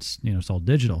things. Now it's, it's all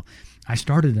digital. I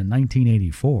started in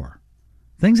 1984.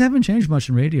 Things haven't changed much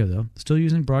in radio, though. Still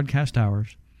using broadcast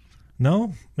towers.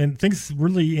 No, and things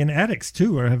really in attics,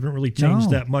 too, haven't really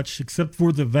changed that much except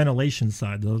for the ventilation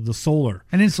side, the solar.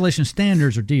 And insulation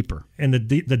standards are deeper. And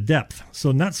the depth.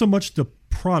 So not so much the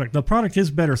product. The product is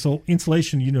better. So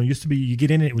insulation, used to be you get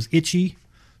in it was itchy,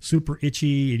 super itchy.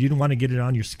 You didn't want to get it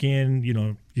on your skin.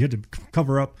 You had to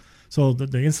cover up. So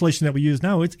the insulation that we use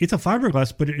now, it's a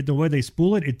fiberglass, but the way they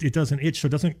spool it doesn't itch, so it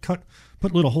doesn't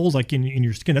put little holes like in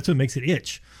your skin. That's what makes it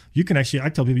itch. You can actually, I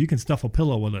tell people, you can stuff a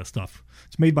pillow with that stuff.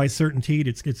 It's made by CertainTeed.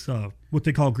 It's what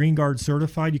they call Green Guard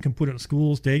certified. You can put it in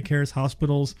schools, daycares,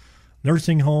 hospitals,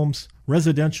 nursing homes,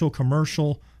 residential,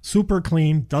 commercial, super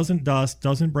clean, doesn't dust,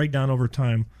 doesn't break down over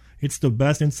time. It's the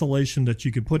best insulation that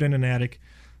you could put in an attic.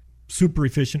 Super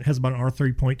efficient, has about an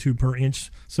R3.2 per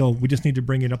inch. So we just need to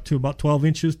bring it up to about 12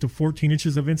 inches to 14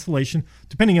 inches of insulation,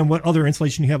 depending on what other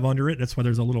insulation you have under it. That's why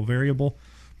there's a little variable.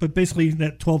 But basically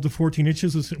that 12 to 14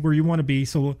 inches is where you want to be.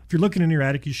 So if you're looking in your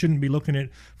attic, you shouldn't be looking at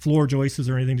floor joists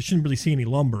or anything. You shouldn't really see any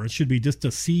lumber. It should be just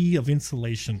a sea of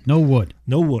insulation. No wood.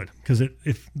 No wood, because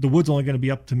if the wood's only going to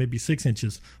be up to maybe 6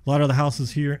 inches. A lot of the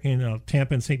houses here in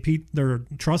Tampa and St. Pete, they're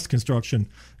truss construction,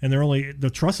 and the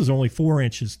trusses are only 4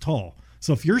 inches tall.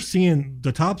 So if you're seeing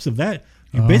the tops of that,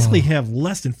 you basically have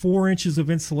less than 4 inches of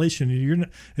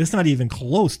insulation. It's not even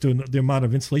close to the amount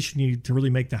of insulation you need to really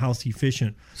make the house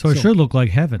efficient. So it should look like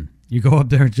heaven. You go up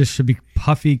there, it just should be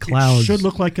puffy clouds. It should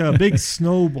look like a big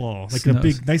snowball, like a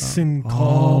big nice and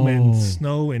calm and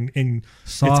snow, and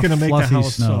soft, it's going to make the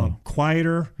house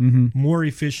quieter, more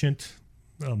efficient,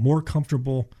 more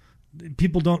comfortable.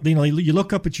 People don't, you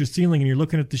look up at your ceiling and you're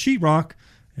looking at the sheetrock,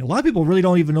 and a lot of people really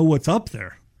don't even know what's up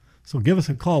there. So give us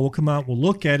a call. We'll come out, we'll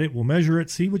look at it, we'll measure it,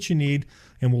 see what you need,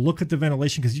 and we'll look at the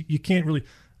ventilation, because you can't really,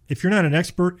 if you're not an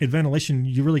expert at ventilation,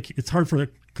 it's hard for the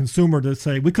consumer to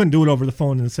say, we couldn't do it over the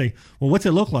phone and say, well, what's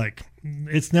it look like?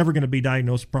 It's never going to be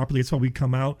diagnosed properly. That's why we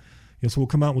come out. So we'll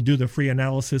come out, we'll do the free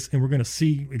analysis, and we're going to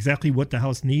see exactly what the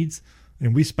house needs,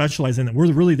 and we specialize in it.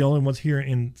 We're really the only ones here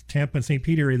in Tampa and St.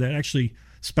 Pete area that actually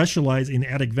specialize in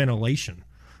attic ventilation.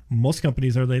 Most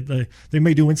companies they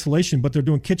may do insulation, but they're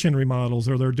doing kitchen remodels,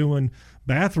 or they're doing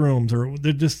bathrooms, or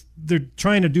they're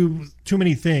trying to do too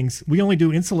many things. We only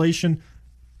do insulation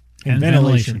and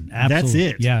ventilation. That's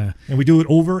it. Yeah. And we do it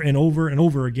over and over and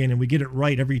over again, and we get it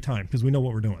right every time because we know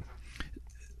what we're doing.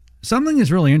 Something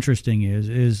that's really interesting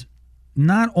is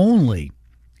not only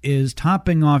is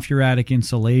topping off your attic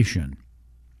insulation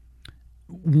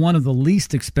one of the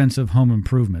least expensive home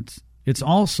improvements, it's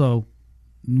also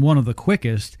one of the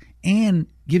quickest and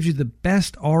gives you the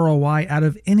best ROI out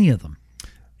of any of them.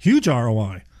 Huge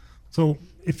ROI. So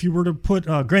if you were to put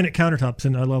granite countertops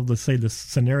in, I love to say this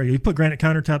scenario, you put granite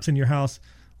countertops in your house,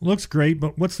 looks great,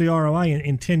 but what's the ROI?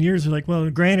 In 10 years, you're like, well,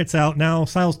 granite's out, now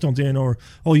silestone's in, or,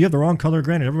 oh, you have the wrong color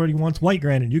granite. Everybody wants white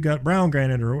granite. You got brown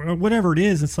granite, or whatever it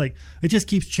is. It's like, it just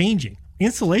keeps changing.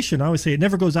 Insulation, I always say, it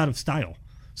never goes out of style.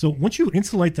 So once you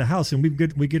insulate the house and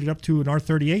we get it up to an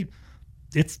R38,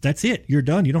 that's it. You're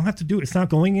done. You don't have to do it. It's not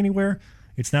going anywhere.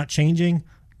 It's not changing.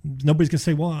 Nobody's going to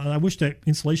say, well, I wish that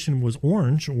insulation was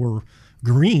orange or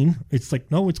green. It's like,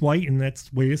 no, it's white, and that's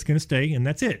the way it's going to stay, and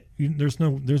that's it. There's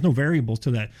no variables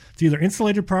to that. It's either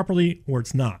insulated properly or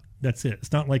it's not. That's it.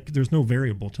 It's not like there's no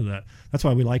variable to that. That's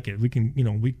why we like it. We can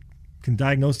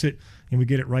diagnose it, and we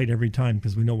get it right every time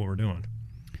because we know what we're doing.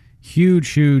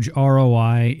 Huge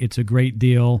ROI. It's a great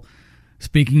deal.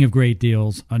 Speaking of great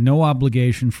deals, a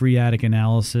no-obligation free attic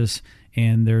analysis,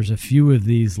 and there's a few of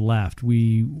these left.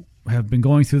 We have been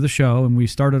going through the show, and we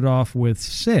started off with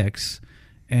 6,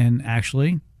 and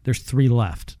actually there's 3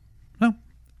 left. Well,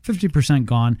 50%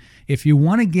 gone. If you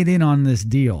want to get in on this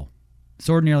deal, it's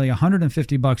ordinarily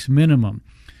 $150 minimum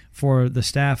for the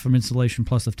staff from Installation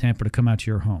Plus of Tampa to come out to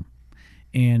your home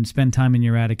and spend time in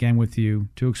your attic and with you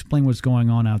to explain what's going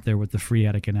on out there with the free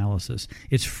attic analysis.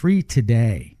 It's free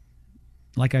today.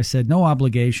 Like I said, no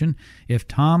obligation. If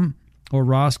Tom or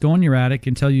Ross go in your attic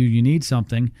and tell you need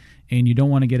something and you don't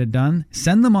want to get it done,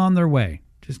 send them on their way.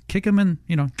 Just kick them in,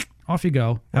 off you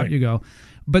go, out you go.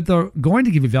 But they're going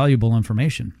to give you valuable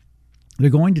information. They're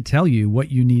going to tell you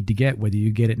what you need to get, whether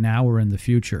you get it now or in the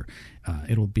future.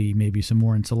 It'll be maybe some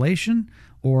more insulation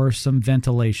or some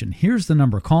ventilation. Here's the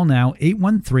number. Call now,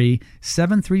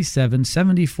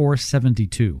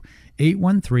 813-737-7472.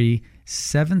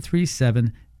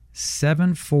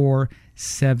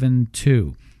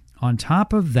 813-737-7472. On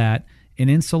top of that, an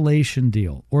insulation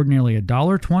deal, ordinarily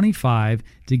 $1.25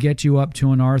 to get you up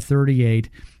to an R38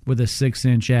 with a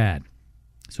 6-inch ad.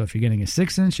 So if you're getting a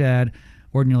 6-inch ad,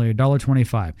 ordinarily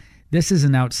 $1.25. This is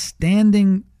an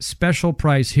outstanding special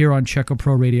price here on Check A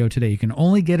Pro Radio today. You can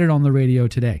only get it on the radio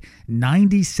today.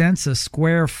 90 cents a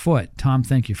square foot. Tom,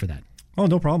 thank you for that. Oh,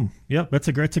 no problem. Yep, that's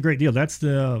a great deal. That's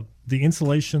the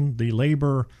insulation, the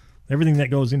labor, everything that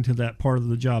goes into that part of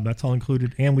the job. That's all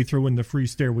included, and we throw in the free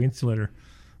stairway insulator,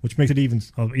 which makes it even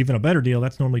a better deal.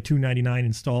 That's normally $299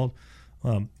 installed.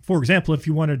 For example, if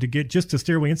you wanted to get just a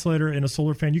stairway insulator and a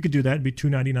solar fan, you could do that. It'd be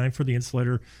 $299 for the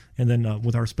insulator, and then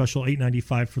with our special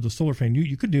 $895 for the solar fan,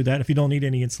 you could do that if you don't need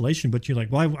any insulation. But you're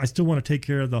like, well, I still want to take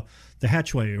care of the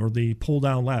hatchway or the pull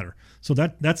down ladder, so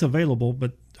that's available.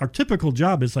 But our typical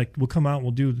job is like we'll come out,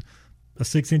 we'll do a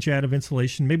 6-inch add of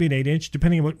insulation, maybe an 8-inch,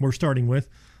 depending on what we're starting with,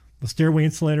 a stairway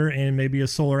insulator and maybe a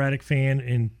solar attic fan,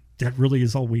 and that really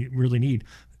is all we really need.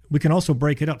 We can also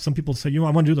break it up. Some people say, I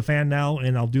want to do the fan now,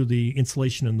 and I'll do the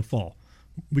insulation in the fall.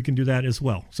 We can do that as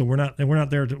well. So we're not there.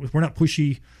 We're not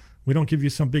pushy. We don't give you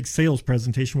some big sales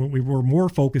presentation. We're more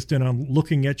focused in on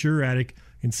looking at your attic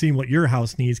and seeing what your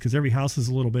house needs, because every house is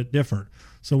a little bit different.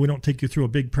 So we don't take you through a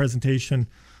big presentation.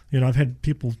 I've had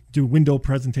people do window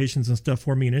presentations and stuff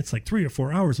for me, and it's like 3 or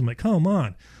 4 hours. I'm like, come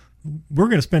on. We're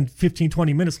going to spend 15,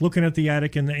 20 minutes looking at the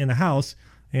attic and the house.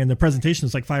 And the presentation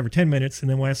is like 5 or 10 minutes, and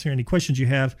then we'll answer any questions you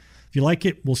have. If you like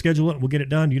it, we'll schedule it. We'll get it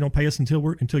done. You don't pay us until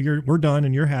we're done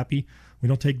and you're happy. We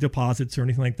don't take deposits or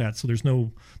anything like that. So there's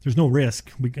no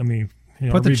risk. Put the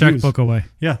checkbook away.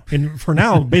 Yeah, and for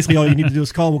now, basically all you need to do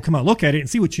is call. We'll come out, look at it, and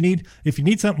see what you need. If you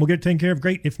need something, we'll get it taken care of.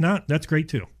 Great. If not, that's great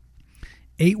too.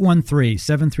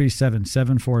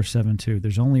 813-737-7472.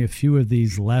 There's only a few of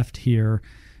these left here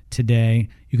today.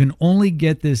 You can only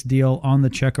get this deal on the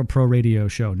Check-A Pro Radio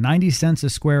Show. 90 cents a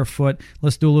square foot.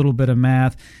 Let's do a little bit of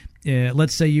math.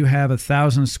 Let's say you have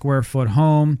 1,000 square foot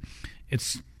home.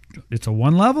 It's a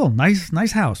one level,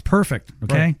 nice house, perfect.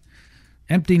 Okay, right.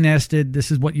 Empty nested.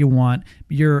 This is what you want.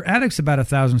 Your attic's about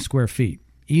 1,000 square feet.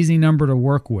 Easy number to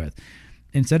work with.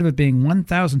 Instead of it being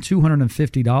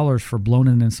 $1,250 for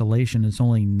blown-in insulation, it's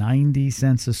only 90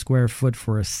 cents a square foot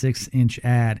for a 6-inch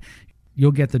add.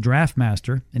 You'll get the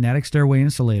DraftMaster, an attic stairway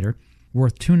insulator,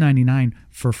 worth $299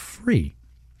 for free.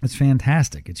 It's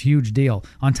fantastic. It's a huge deal.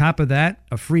 On top of that,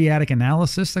 a free attic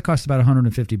analysis that costs about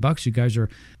 $150. You guys are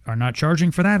not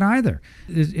charging for that either.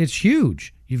 It's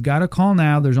huge. You've got to call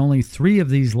now. There's only 3 of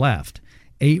these left.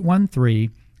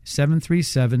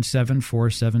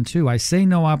 813-737-7472. I say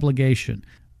no obligation.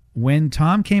 When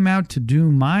Tom came out to do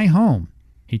my home,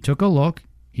 he took a look.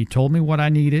 He told me what I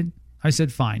needed. I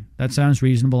said, fine, that sounds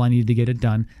reasonable. I need to get it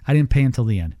done. I didn't pay until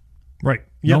the end. Right.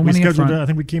 Yeah, we scheduled it. I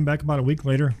think we came back about a week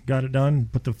later, got it done,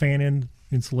 put the fan in,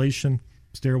 insulation,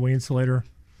 stairway insulator,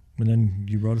 and then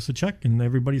you wrote us a check, and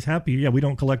everybody's happy. Yeah, we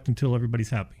don't collect until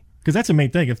everybody's happy. Because that's the main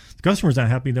thing. If the customer's not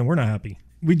happy, then we're not happy.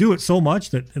 We do it so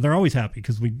much that they're always happy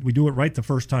because we do it right the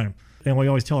first time. And we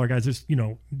always tell our guys, just,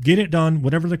 get it done.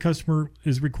 Whatever the customer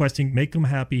is requesting, make them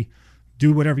happy.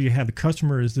 Do whatever you have. The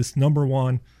customer is this number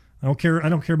one. I don't care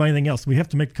about anything else. We have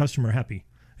to make the customer happy.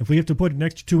 If we have to put an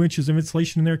extra 2 inches of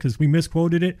insulation in there because we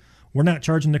misquoted it, we're not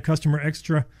charging the customer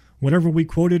extra. Whatever we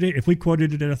quoted it, if we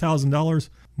quoted it at $1,000,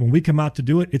 when we come out to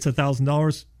do it, it's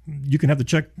 $1,000. You can have the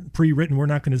check pre-written. We're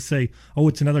not going to say, oh,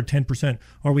 it's another 10%,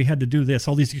 or we had to do this.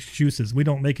 All these excuses. We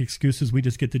don't make excuses. We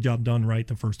just get the job done right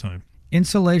the first time.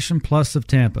 Insulation Plus of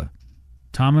Tampa.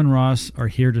 Tom and Ross are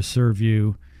here to serve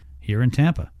you here in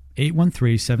Tampa.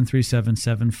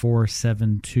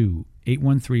 813-737-7472.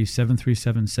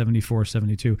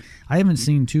 813-737-7472. I haven't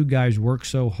seen two guys work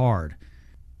so hard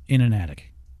in an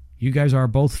attic. You guys are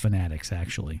both fanatics,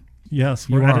 actually. Yes,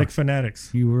 we're attic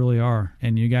fanatics. You really are.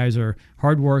 And you guys are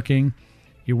hardworking.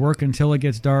 You work until it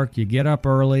gets dark. You get up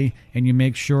early, and you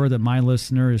make sure that my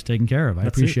listener is taken care of. I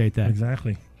appreciate that.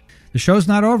 Exactly. The show's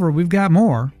not over. We've got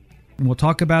more. And we'll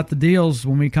talk about the deals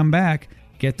when we come back.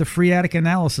 Get the free attic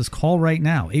analysis. Call right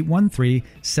now.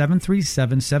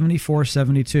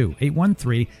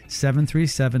 813-737-7472.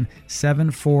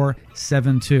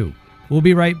 813-737-7472. We'll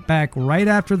be right back right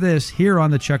after this here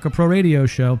on the Check-A Pro Radio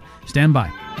Show. Stand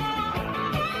by.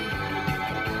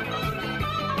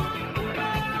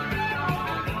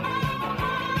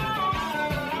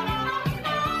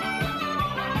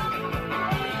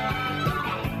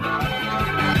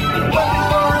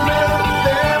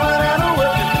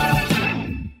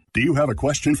 Do you have a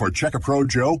question for Check-A Pro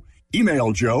Joe?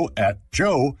 Email Joe at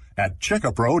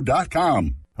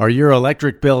checkapro.com. Are your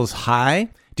electric bills high?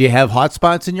 Do you have hot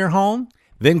spots in your home?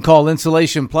 Then call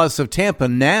Insulation Plus of Tampa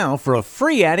now for a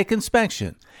free attic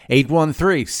inspection.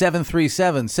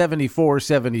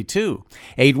 813-737-7472.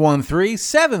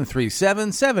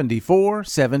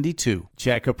 813-737-7472.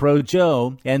 Check-A Pro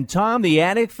Joe and Tom the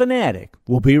Attic Fanatic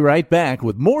will be right back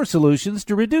with more solutions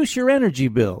to reduce your energy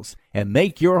bills and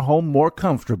make your home more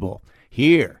comfortable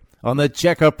here on the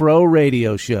Check-A Pro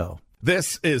Radio Show.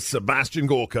 This is Sebastian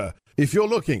Gorka. If you're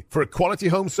looking for a quality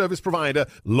home service provider,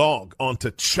 log on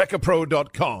to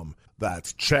checkapro.com.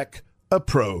 That's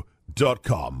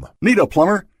checkapro.com. Need a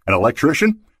plumber? An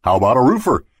electrician? How about a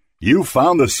roofer? You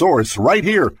found the source right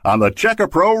here on the Check-A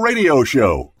Pro Radio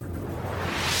Show.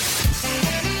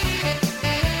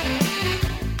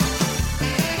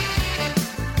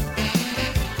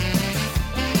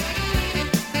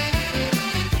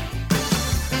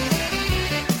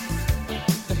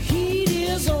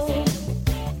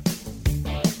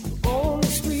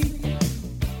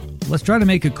 Let's try to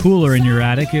make it cooler in your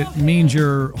attic. It means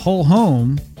your whole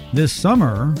home this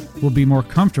summer will be more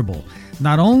comfortable.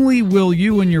 Not only will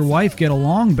you and your wife get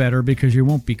along better because you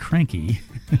won't be cranky.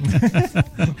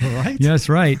 Right? Yes,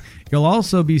 right. You'll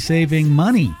also be saving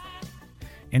money.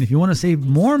 And if you want to save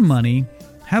more money,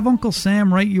 have Uncle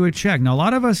Sam write you a check. Now, a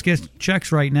lot of us get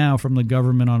checks right now from the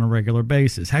government on a regular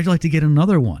basis. How'd you like to get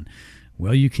another one?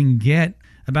 Well, you can get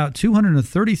about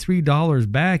 $233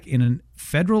 back in a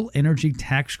federal energy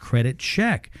tax credit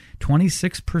check.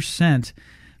 26%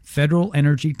 federal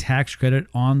energy tax credit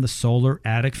on the solar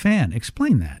attic fan.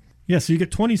 Explain that. Yeah, so you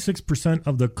get 26%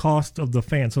 of the cost of the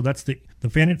fan. So that's the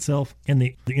fan itself and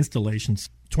the installations,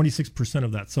 26%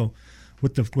 of that. So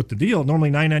with the deal,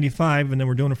 normally $9.95, and then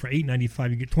we're doing it for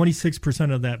 $8.95. You get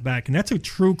 26% of that back, and that's a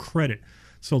true credit.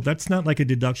 So that's not like a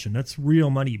deduction. That's real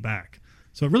money back.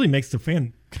 So it really makes the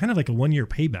fan kind of like a 1-year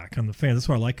payback on the fan. That's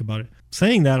what I like about it.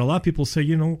 Saying that, a lot of people say,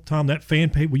 Tom, that fan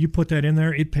paid. Will you put that in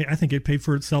there? I think it paid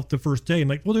for itself the first day. I'm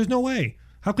like, well, there's no way.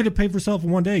 How could it pay for itself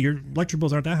in one day? Your electric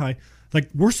bills aren't that high. Like,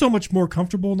 we're so much more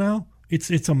comfortable now.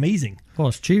 It's amazing. Well,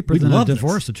 it's cheaper than a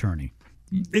divorce attorney.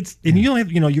 And you don't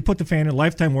have, you put the fan in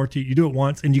lifetime warranty, you do it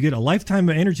once, and you get a lifetime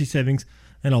of energy savings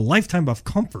and a lifetime of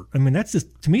comfort. I mean, that's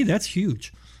just, to me, that's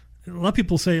huge. A lot of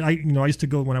people say, I used to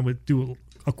go when I would do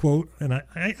a quote, and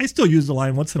I still use the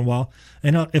line once in a while.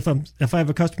 And if I have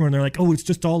a customer and they're like, oh, it's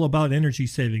just all about energy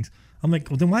savings, I'm like,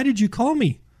 well, then why did you call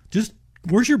me? Just,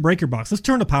 where's your breaker box? Let's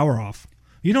turn the power off.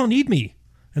 You don't need me.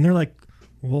 And they're like,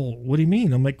 well, what do you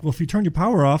mean? I'm like, well, if you turn your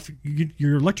power off,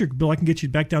 your electric bill, I can get you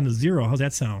back down to zero. How's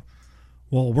that sound?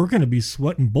 Well, we're going to be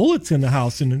sweating bullets in the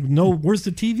house and where's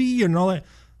the TV and all that.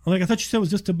 I'm like, I thought you said it was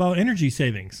just about energy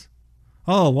savings.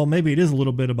 Oh, well, maybe it is a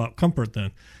little bit about comfort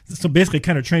then. So basically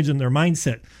kind of changing their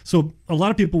mindset. So a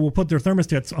lot of people will put their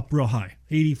thermostats up real high,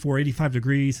 84, 85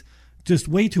 degrees, just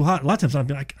way too hot. A lot of times I'm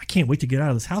like, I can't wait to get out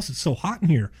of this house. It's so hot in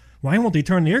here. Why won't they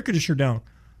turn the air conditioner down?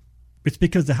 It's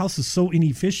because the house is so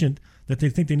inefficient that they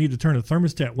think they need to turn the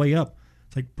thermostat way up.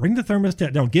 It's like, bring the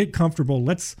thermostat down, get comfortable.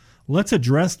 Let's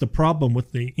address the problem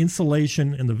with the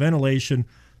insulation and the ventilation.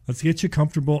 Let's get you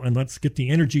comfortable, and let's get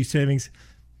the energy savings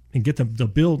and get the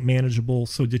bill manageable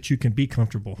so that you can be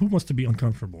comfortable. Who wants to be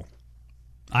uncomfortable?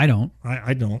 I don't.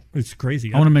 I don't. It's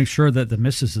crazy. I want to make sure that the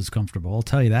missus is comfortable. I'll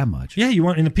tell you that much. Yeah,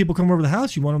 and the people come over to the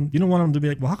house, you don't want them to be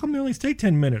like, well, how come they only stay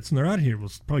 10 minutes and they're out of here? Well,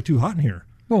 it's probably too hot in here.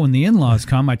 Well, when the in-laws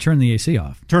come, I turn the AC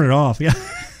off. Turn it off, yeah.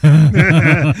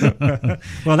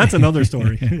 Well, that's another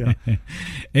story. Yeah.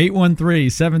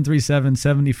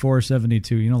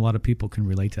 813-737-7472. A lot of people can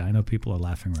relate to that. I know people are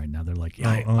laughing right now. They're like,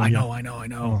 yeah, I know.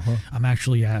 Uh-huh. I'm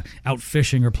actually out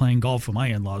fishing or playing golf when my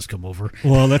in-laws come over.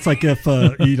 Well, that's like if,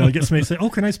 get somebody to say, oh,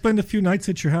 can I spend a few nights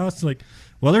at your house? It's like,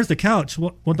 well, there's the couch.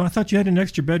 Well, I thought you had an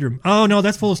extra bedroom. Oh, no,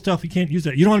 that's full of stuff. You can't use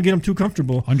that. You don't want to get them too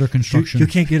comfortable. Under construction. You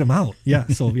can't get them out. Yeah,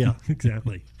 so, yeah,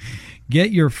 exactly. Get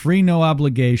your free, no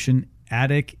obligation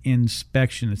attic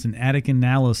inspection. It's an attic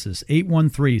analysis.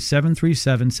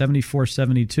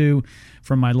 813-737-7472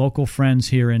 from my local friends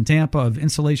here in Tampa of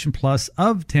Insulation Plus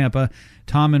of Tampa.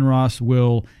 Tom and Ross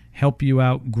will help you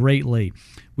out greatly.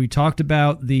 We talked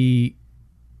about the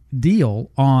deal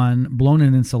on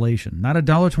blown-in insulation. Not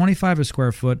 $1.25 a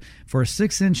square foot. For a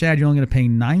 6-inch ad, you're only going to pay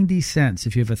 90 cents.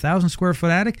 If you have a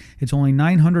 1,000-square-foot attic, it's only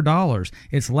 $900.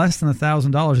 It's less than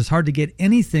 $1,000. It's hard to get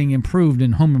anything improved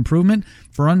in home improvement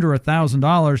for under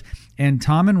 $1,000. And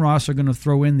Tom and Ross are going to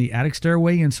throw in the attic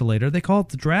stairway insulator. They call it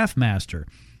the Draft Master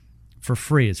for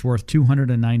free. It's worth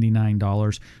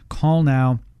 $299. Call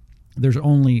now. There's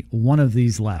only one of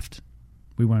these left.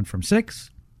 We went from 6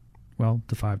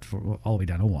 to 5 to 4, all the way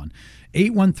down to 1.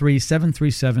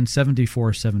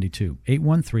 813-737-7472.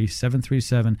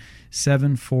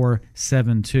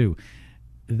 813-737-7472.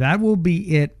 That will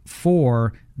be it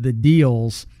for the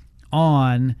deals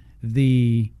on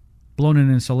the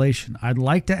blown-in insulation. I'd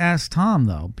like to ask Tom,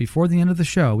 though, before the end of the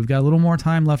show, we've got a little more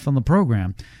time left on the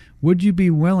program, would you be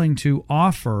willing to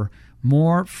offer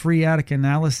more free attic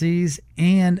analyses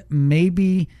and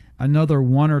maybe another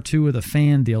 1 or 2 of the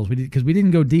fan deals? Because we didn't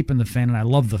go deep in the fan, and I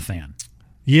love the fan.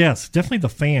 Yes, definitely the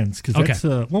fans. Because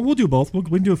that's we'll do both. We'll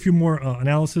do a few more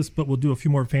analysis, but we'll do a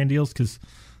few more fan deals because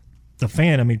the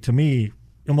fan, I mean, to me,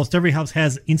 almost every house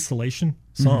has insulation.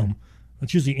 Some.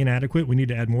 It's usually inadequate. We need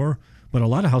to add more. But a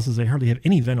lot of houses, they hardly have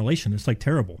any ventilation. It's like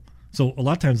terrible. So a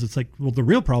lot of times it's like, well, the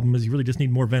real problem is you really just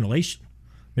need more ventilation.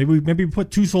 Maybe we put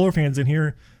 2 solar fans in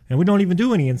here and we don't even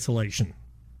do any insulation.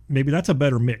 Maybe that's a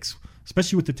better mix,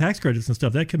 especially with the tax credits and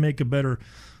stuff. That can make a better,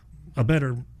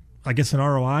 I guess, an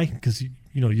ROI because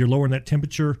you're lowering that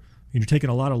temperature. You're taking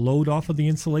a lot of load off of the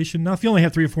insulation. Now, if you only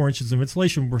have 3 or 4 inches of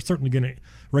insulation, we're certainly going to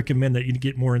recommend that you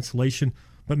get more insulation.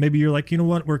 But maybe you're like, you know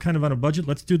what, we're kind of on a budget.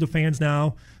 Let's do the fans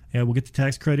now, and we'll get the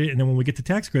tax credit. And then when we get the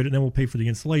tax credit, then we'll pay for the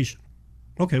installation.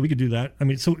 Okay, we could do that. I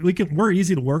mean, so we're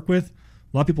easy to work with.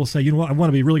 A lot of people say, you know what, I want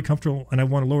to be really comfortable and I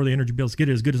want to lower the energy bills, get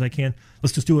it as good as I can.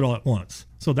 Let's just do it all at once.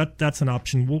 So that's an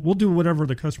option. We'll do whatever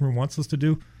the customer wants us to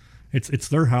do. It's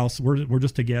their house. We're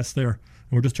just a guest there,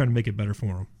 and we're just trying to make it better for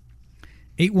them.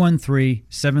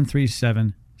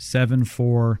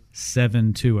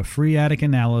 813-737-7472, a free attic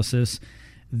analysis.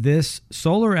 This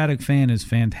solar attic fan is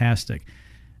fantastic.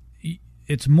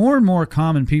 It's more and more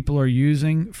common people are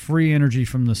using free energy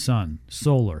from the sun,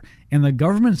 solar, and the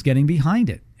government's getting behind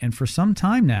it. And for some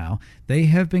time now, they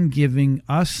have been giving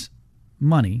us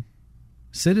money,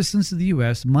 citizens of the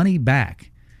U.S., money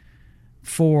back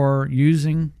for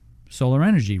using solar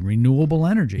energy, renewable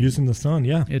energy. Using the sun,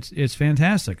 yeah. It's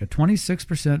fantastic. A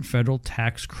 26% federal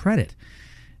tax credit.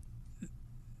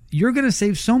 You're going to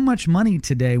save so much money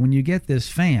today when you get this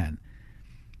fan.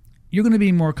 You're going to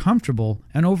be more comfortable,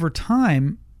 and over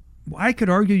time, I could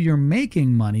argue you're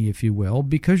making money, if you will,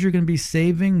 because you're going to be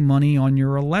saving money on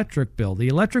your electric bill. The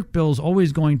electric bill is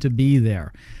always going to be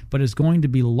there, but it's going to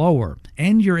be lower,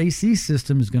 and your AC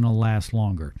system is going to last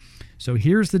longer. So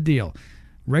here's the deal.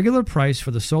 Regular price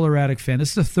for the solar attic fan,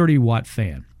 this is a 30-watt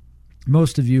fan.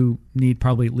 Most of you need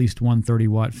probably at least one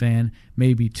 30-watt fan,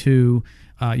 maybe two.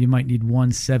 You might need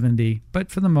 170,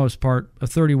 but for the most part, a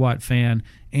 30-watt fan.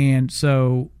 And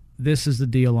so this is the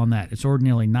deal on that. It's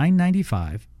ordinarily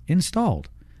 $995 installed.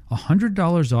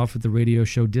 $100 off with the radio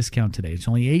show discount today. It's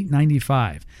only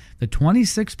 $895. The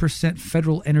 26%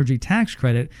 federal energy tax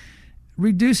credit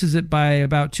reduces it by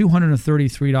about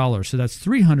 $233. So that's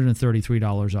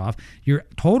 $333 off. Your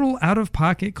total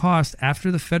out-of-pocket cost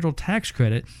after the federal tax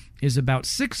credit is about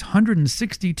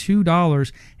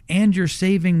 $662, and you're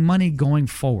saving money going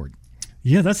forward.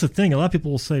 Yeah, that's the thing. A lot of people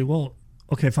will say, well,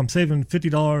 okay, if I'm saving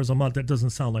 $50 a month, that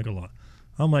doesn't sound like a lot.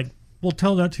 I'm like, well,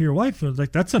 tell that to your wife.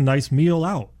 Like, that's a nice meal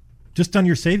out. Just on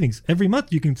your savings. Every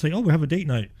month you can say, oh, we have a date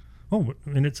night. Oh,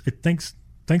 and thanks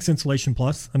Insulation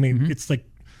Plus. I mean, it's like,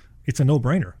 it's a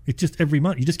no-brainer. It's just every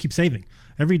month. You just keep saving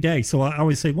every day. So I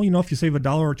always say, well, if you save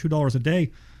 $1 or $2 a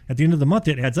day, at the end of the month,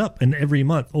 it adds up. And every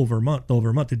month, over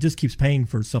month, it just keeps paying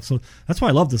for stuff. So that's why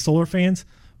I love the solar fans.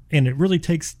 And it really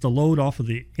takes the load off of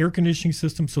the air conditioning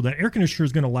system. So the air conditioner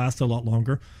is going to last a lot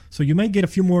longer. So you may get a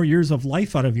few more years of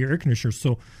life out of your air conditioner.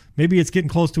 So maybe it's getting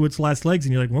close to its last legs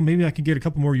and you're like, well, maybe I can get a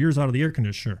couple more years out of the air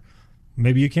conditioner.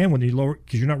 Maybe you can when you lower,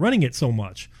 because you're not running it so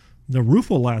much. The roof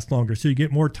will last longer. So you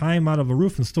get more time out of a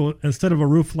roof. And still, instead of a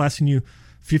roof lasting you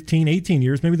 15, 18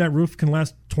 years, maybe that roof can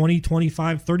last 20,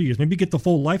 25, 30 years. Maybe you get the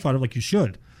full life out of it like you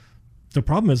should. The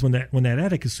problem is when that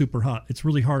attic is super hot, it's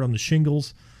really hard on the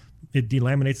shingles. It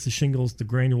delaminates the shingles, the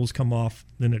granules come off,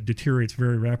 then it deteriorates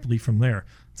very rapidly from there.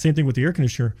 Same thing with the air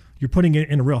conditioner. You're putting it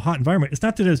in a real hot environment. It's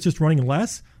not that it's just running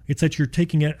less, it's that you're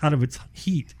taking it out of its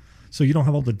heat. So you don't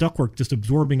have all the ductwork just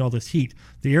absorbing all this heat.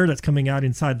 The air that's coming out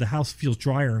inside the house feels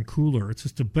drier and cooler. It's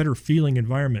just a better feeling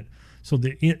environment. So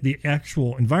the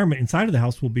actual environment inside of the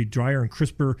house will be drier and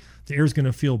crisper. The air is going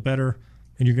to feel better,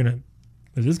 and it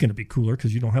is going to be cooler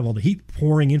because you don't have all the heat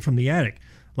pouring in from the attic.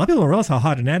 A lot of people don't realize how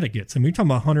hot an attic gets. I mean, you're talking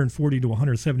about 140 to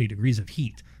 170 degrees of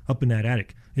heat up in that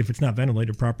attic if it's not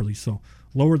ventilated properly. So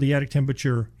lower the attic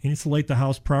temperature, insulate the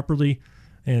house properly,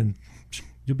 and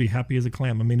you'll be happy as a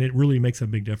clam. I mean, it really makes a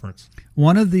big difference.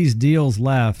 One of these deals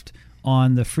left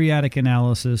on the free attic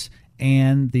analysis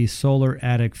and the solar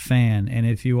attic fan. And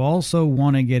if you also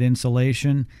want to get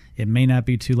insulation, it may not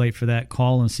be too late for that.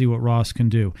 Call and see what Ross can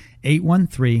do.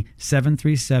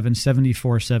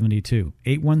 813-737-7472.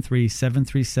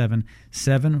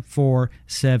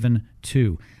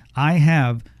 813-737-7472. I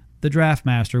have the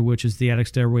DraftMaster, which is the attic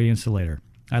stairway insulator.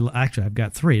 I've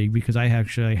got three because I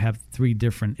actually have three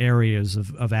different areas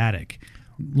of attic.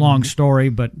 Long story,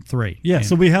 but three. Yeah, and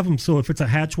so we have them. So if it's a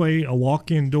hatchway, a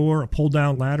walk-in door, a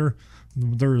pull-down ladder,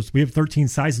 we have 13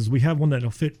 sizes. We have one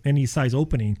that'll fit any size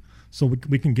opening, so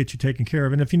we can get you taken care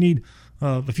of. And if you need,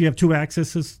 if you have two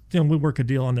accesses, we'll work a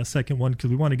deal on that second one because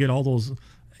we want to get all those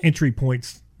entry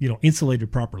points,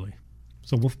 insulated properly.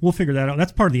 So we'll figure that out.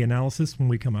 That's part of the analysis when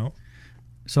we come out.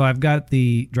 So I've got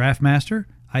the DraftMaster.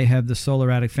 I have the solar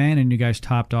attic fan, and you guys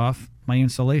topped off my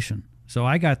insulation. So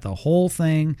I got the whole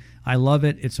thing. I love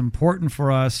it. It's important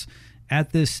for us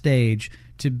at this stage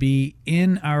to be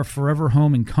in our forever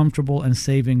home and comfortable and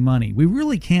saving money. We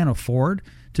really can't afford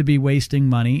to be wasting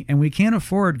money, and we can't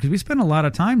afford because we spend a lot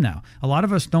of time now. A lot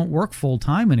of us don't work full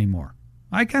time anymore.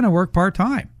 I kind of work part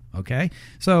time, okay?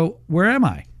 So where am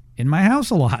I? in my house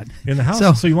a lot. In the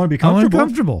house, so you want to be comfortable. I want to be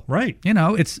comfortable. Right.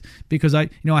 It's because I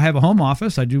have a home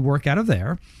office. I do work out of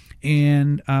there.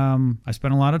 And I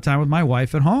spend a lot of time with my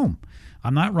wife at home.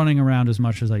 I'm not running around as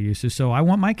much as I used to. So I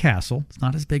want my castle. It's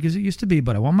not as big as it used to be,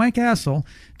 but I want my castle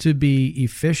to be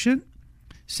efficient,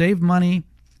 save money,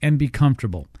 and be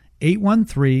comfortable.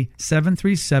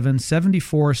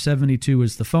 813-737-7472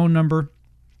 is the phone number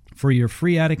for your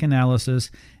free attic analysis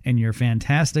and your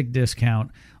fantastic discount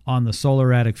on the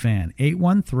Solar Attic Fan.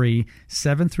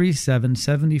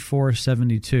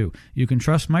 813-737-7472. You can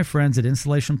trust my friends at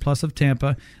Installation Plus of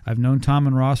Tampa. I've known Tom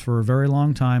and Ross for a very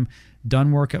long time,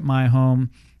 done work at my home,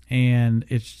 and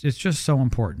it's just so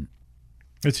important.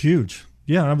 It's huge.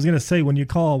 Yeah, I was going to say, when you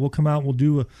call, we'll come out, we'll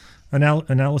do an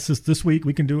analysis this week.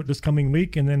 We can do it this coming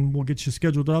week, and then we'll get you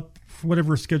scheduled up.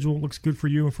 Whatever schedule looks good for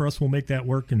you and for us, we'll make that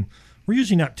work. And we're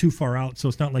usually not too far out, so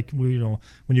it's not like when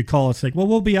you call, it's like, well,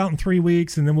 we'll be out in 3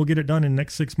 weeks, and then we'll get it done in the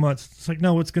next 6 months. It's like,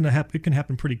 no, it's going to happen. It can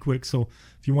happen pretty quick. So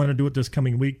if you want to do it this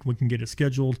coming week, we can get it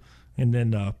scheduled, and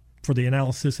then for the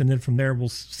analysis, and then from there we'll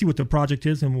see what the project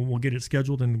is, and we'll get it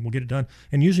scheduled and we'll get it done.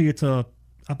 And usually it's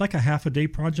like a half a day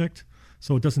project,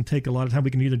 so it doesn't take a lot of time.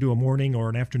 We can either do a morning or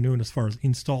an afternoon as far as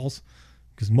installs,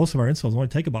 because most of our installs only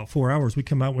take about 4 hours. We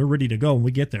come out, we're ready to go, and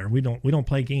we get there. We don't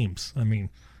play games. I mean,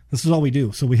 this is all we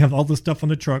do. So we have all this stuff on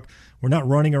the truck. We're not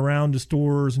running around to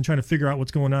stores and trying to figure out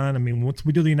what's going on. I mean, once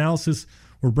we do the analysis,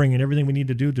 we're bringing everything we need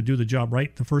to do the job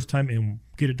right the first time and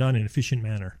get it done in an efficient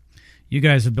manner. You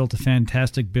guys have built a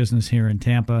fantastic business here in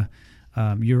Tampa.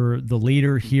 You're the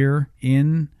leader here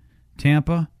in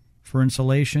Tampa for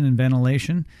insulation and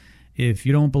ventilation. If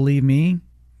you don't believe me,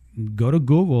 go to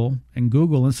Google and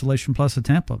Google Installation Plus of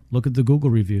Tampa. Look at the Google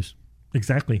reviews.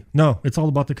 Exactly. No, it's all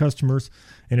about the customers,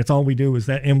 and it's all we do is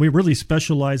that. And we really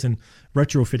specialize in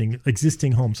retrofitting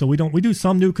existing homes. So we do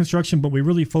some new construction, but we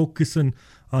really focus on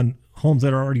homes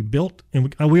that are already built.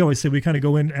 And we always say we kind of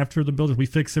go in after the builders. We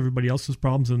fix everybody else's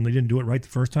problems, and they didn't do it right the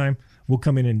first time. We'll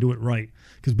come in and do it right,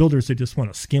 because builders, they just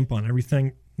want to skimp on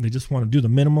everything. They just want to do the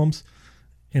minimums.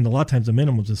 And a lot of times the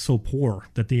minimums is so poor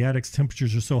that the attic's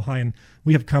temperatures are so high. And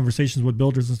we have conversations with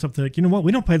builders and stuff. They're like, you know what?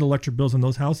 We don't pay the electric bills on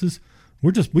those houses.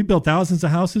 We built thousands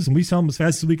of houses, and we sell them as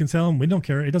fast as we can sell them. We don't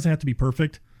care. It doesn't have to be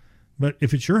perfect. But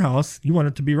if it's your house, you want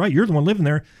it to be right. You're the one living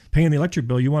there paying the electric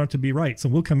bill. You want it to be right. So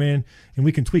we'll come in and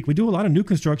we can tweak. We do a lot of new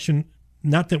construction,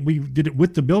 not that we did it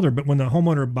with the builder, but when the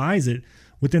homeowner buys it,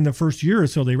 within the first year or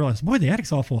so, they realize, boy, the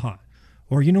attic's awful hot.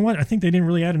 Or, you know what? I think they didn't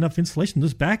really add enough insulation.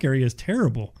 This back area is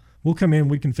terrible. We'll come in,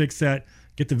 we can fix that,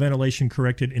 get the ventilation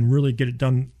corrected, and really get it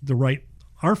done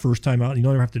our first time out. You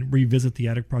don't have to revisit the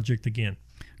attic project again.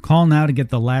 Call now to get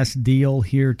the last deal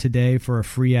here today for a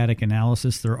free attic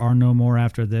analysis. There are no more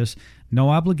after this. No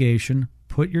obligation.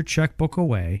 Put your checkbook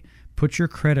away. Put your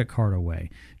credit card away.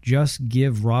 Just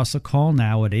give Ross a call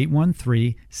now at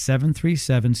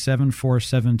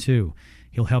 813-737-7472.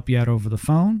 He'll help you out over the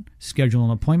phone. Schedule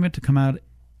an appointment to come out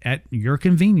at your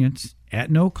convenience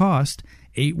at no cost.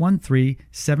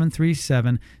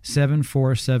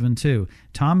 813-737-7472.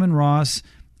 Tom and Ross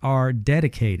are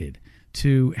dedicated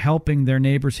to helping their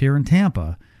neighbors here in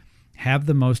Tampa have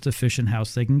the most efficient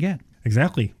house they can get.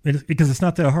 Exactly. Because it's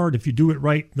not that hard if you do it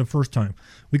right the first time.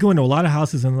 We go into a lot of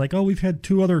houses and like, oh, we had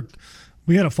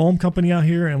a foam company out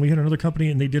here and we had another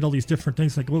company and they did all these different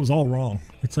things. Like, well, it was all wrong.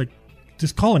 It's like,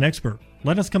 just call an expert.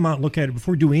 Let us come out and look at it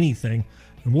before we do anything,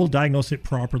 and we'll diagnose it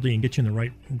properly and get you in the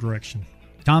right direction.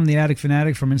 Tom, the Attic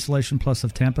Fanatic from Installation Plus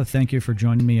of Tampa, thank you for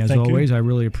joining me as always. I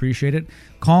really appreciate it.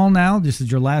 Call now. This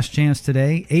is your last chance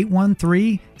today.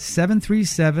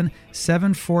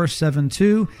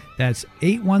 813-737-7472. That's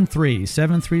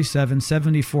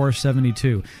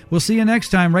 813-737-7472. We'll see you next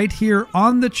time right here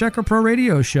on the Checker Pro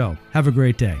Radio Show. Have a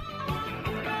great day.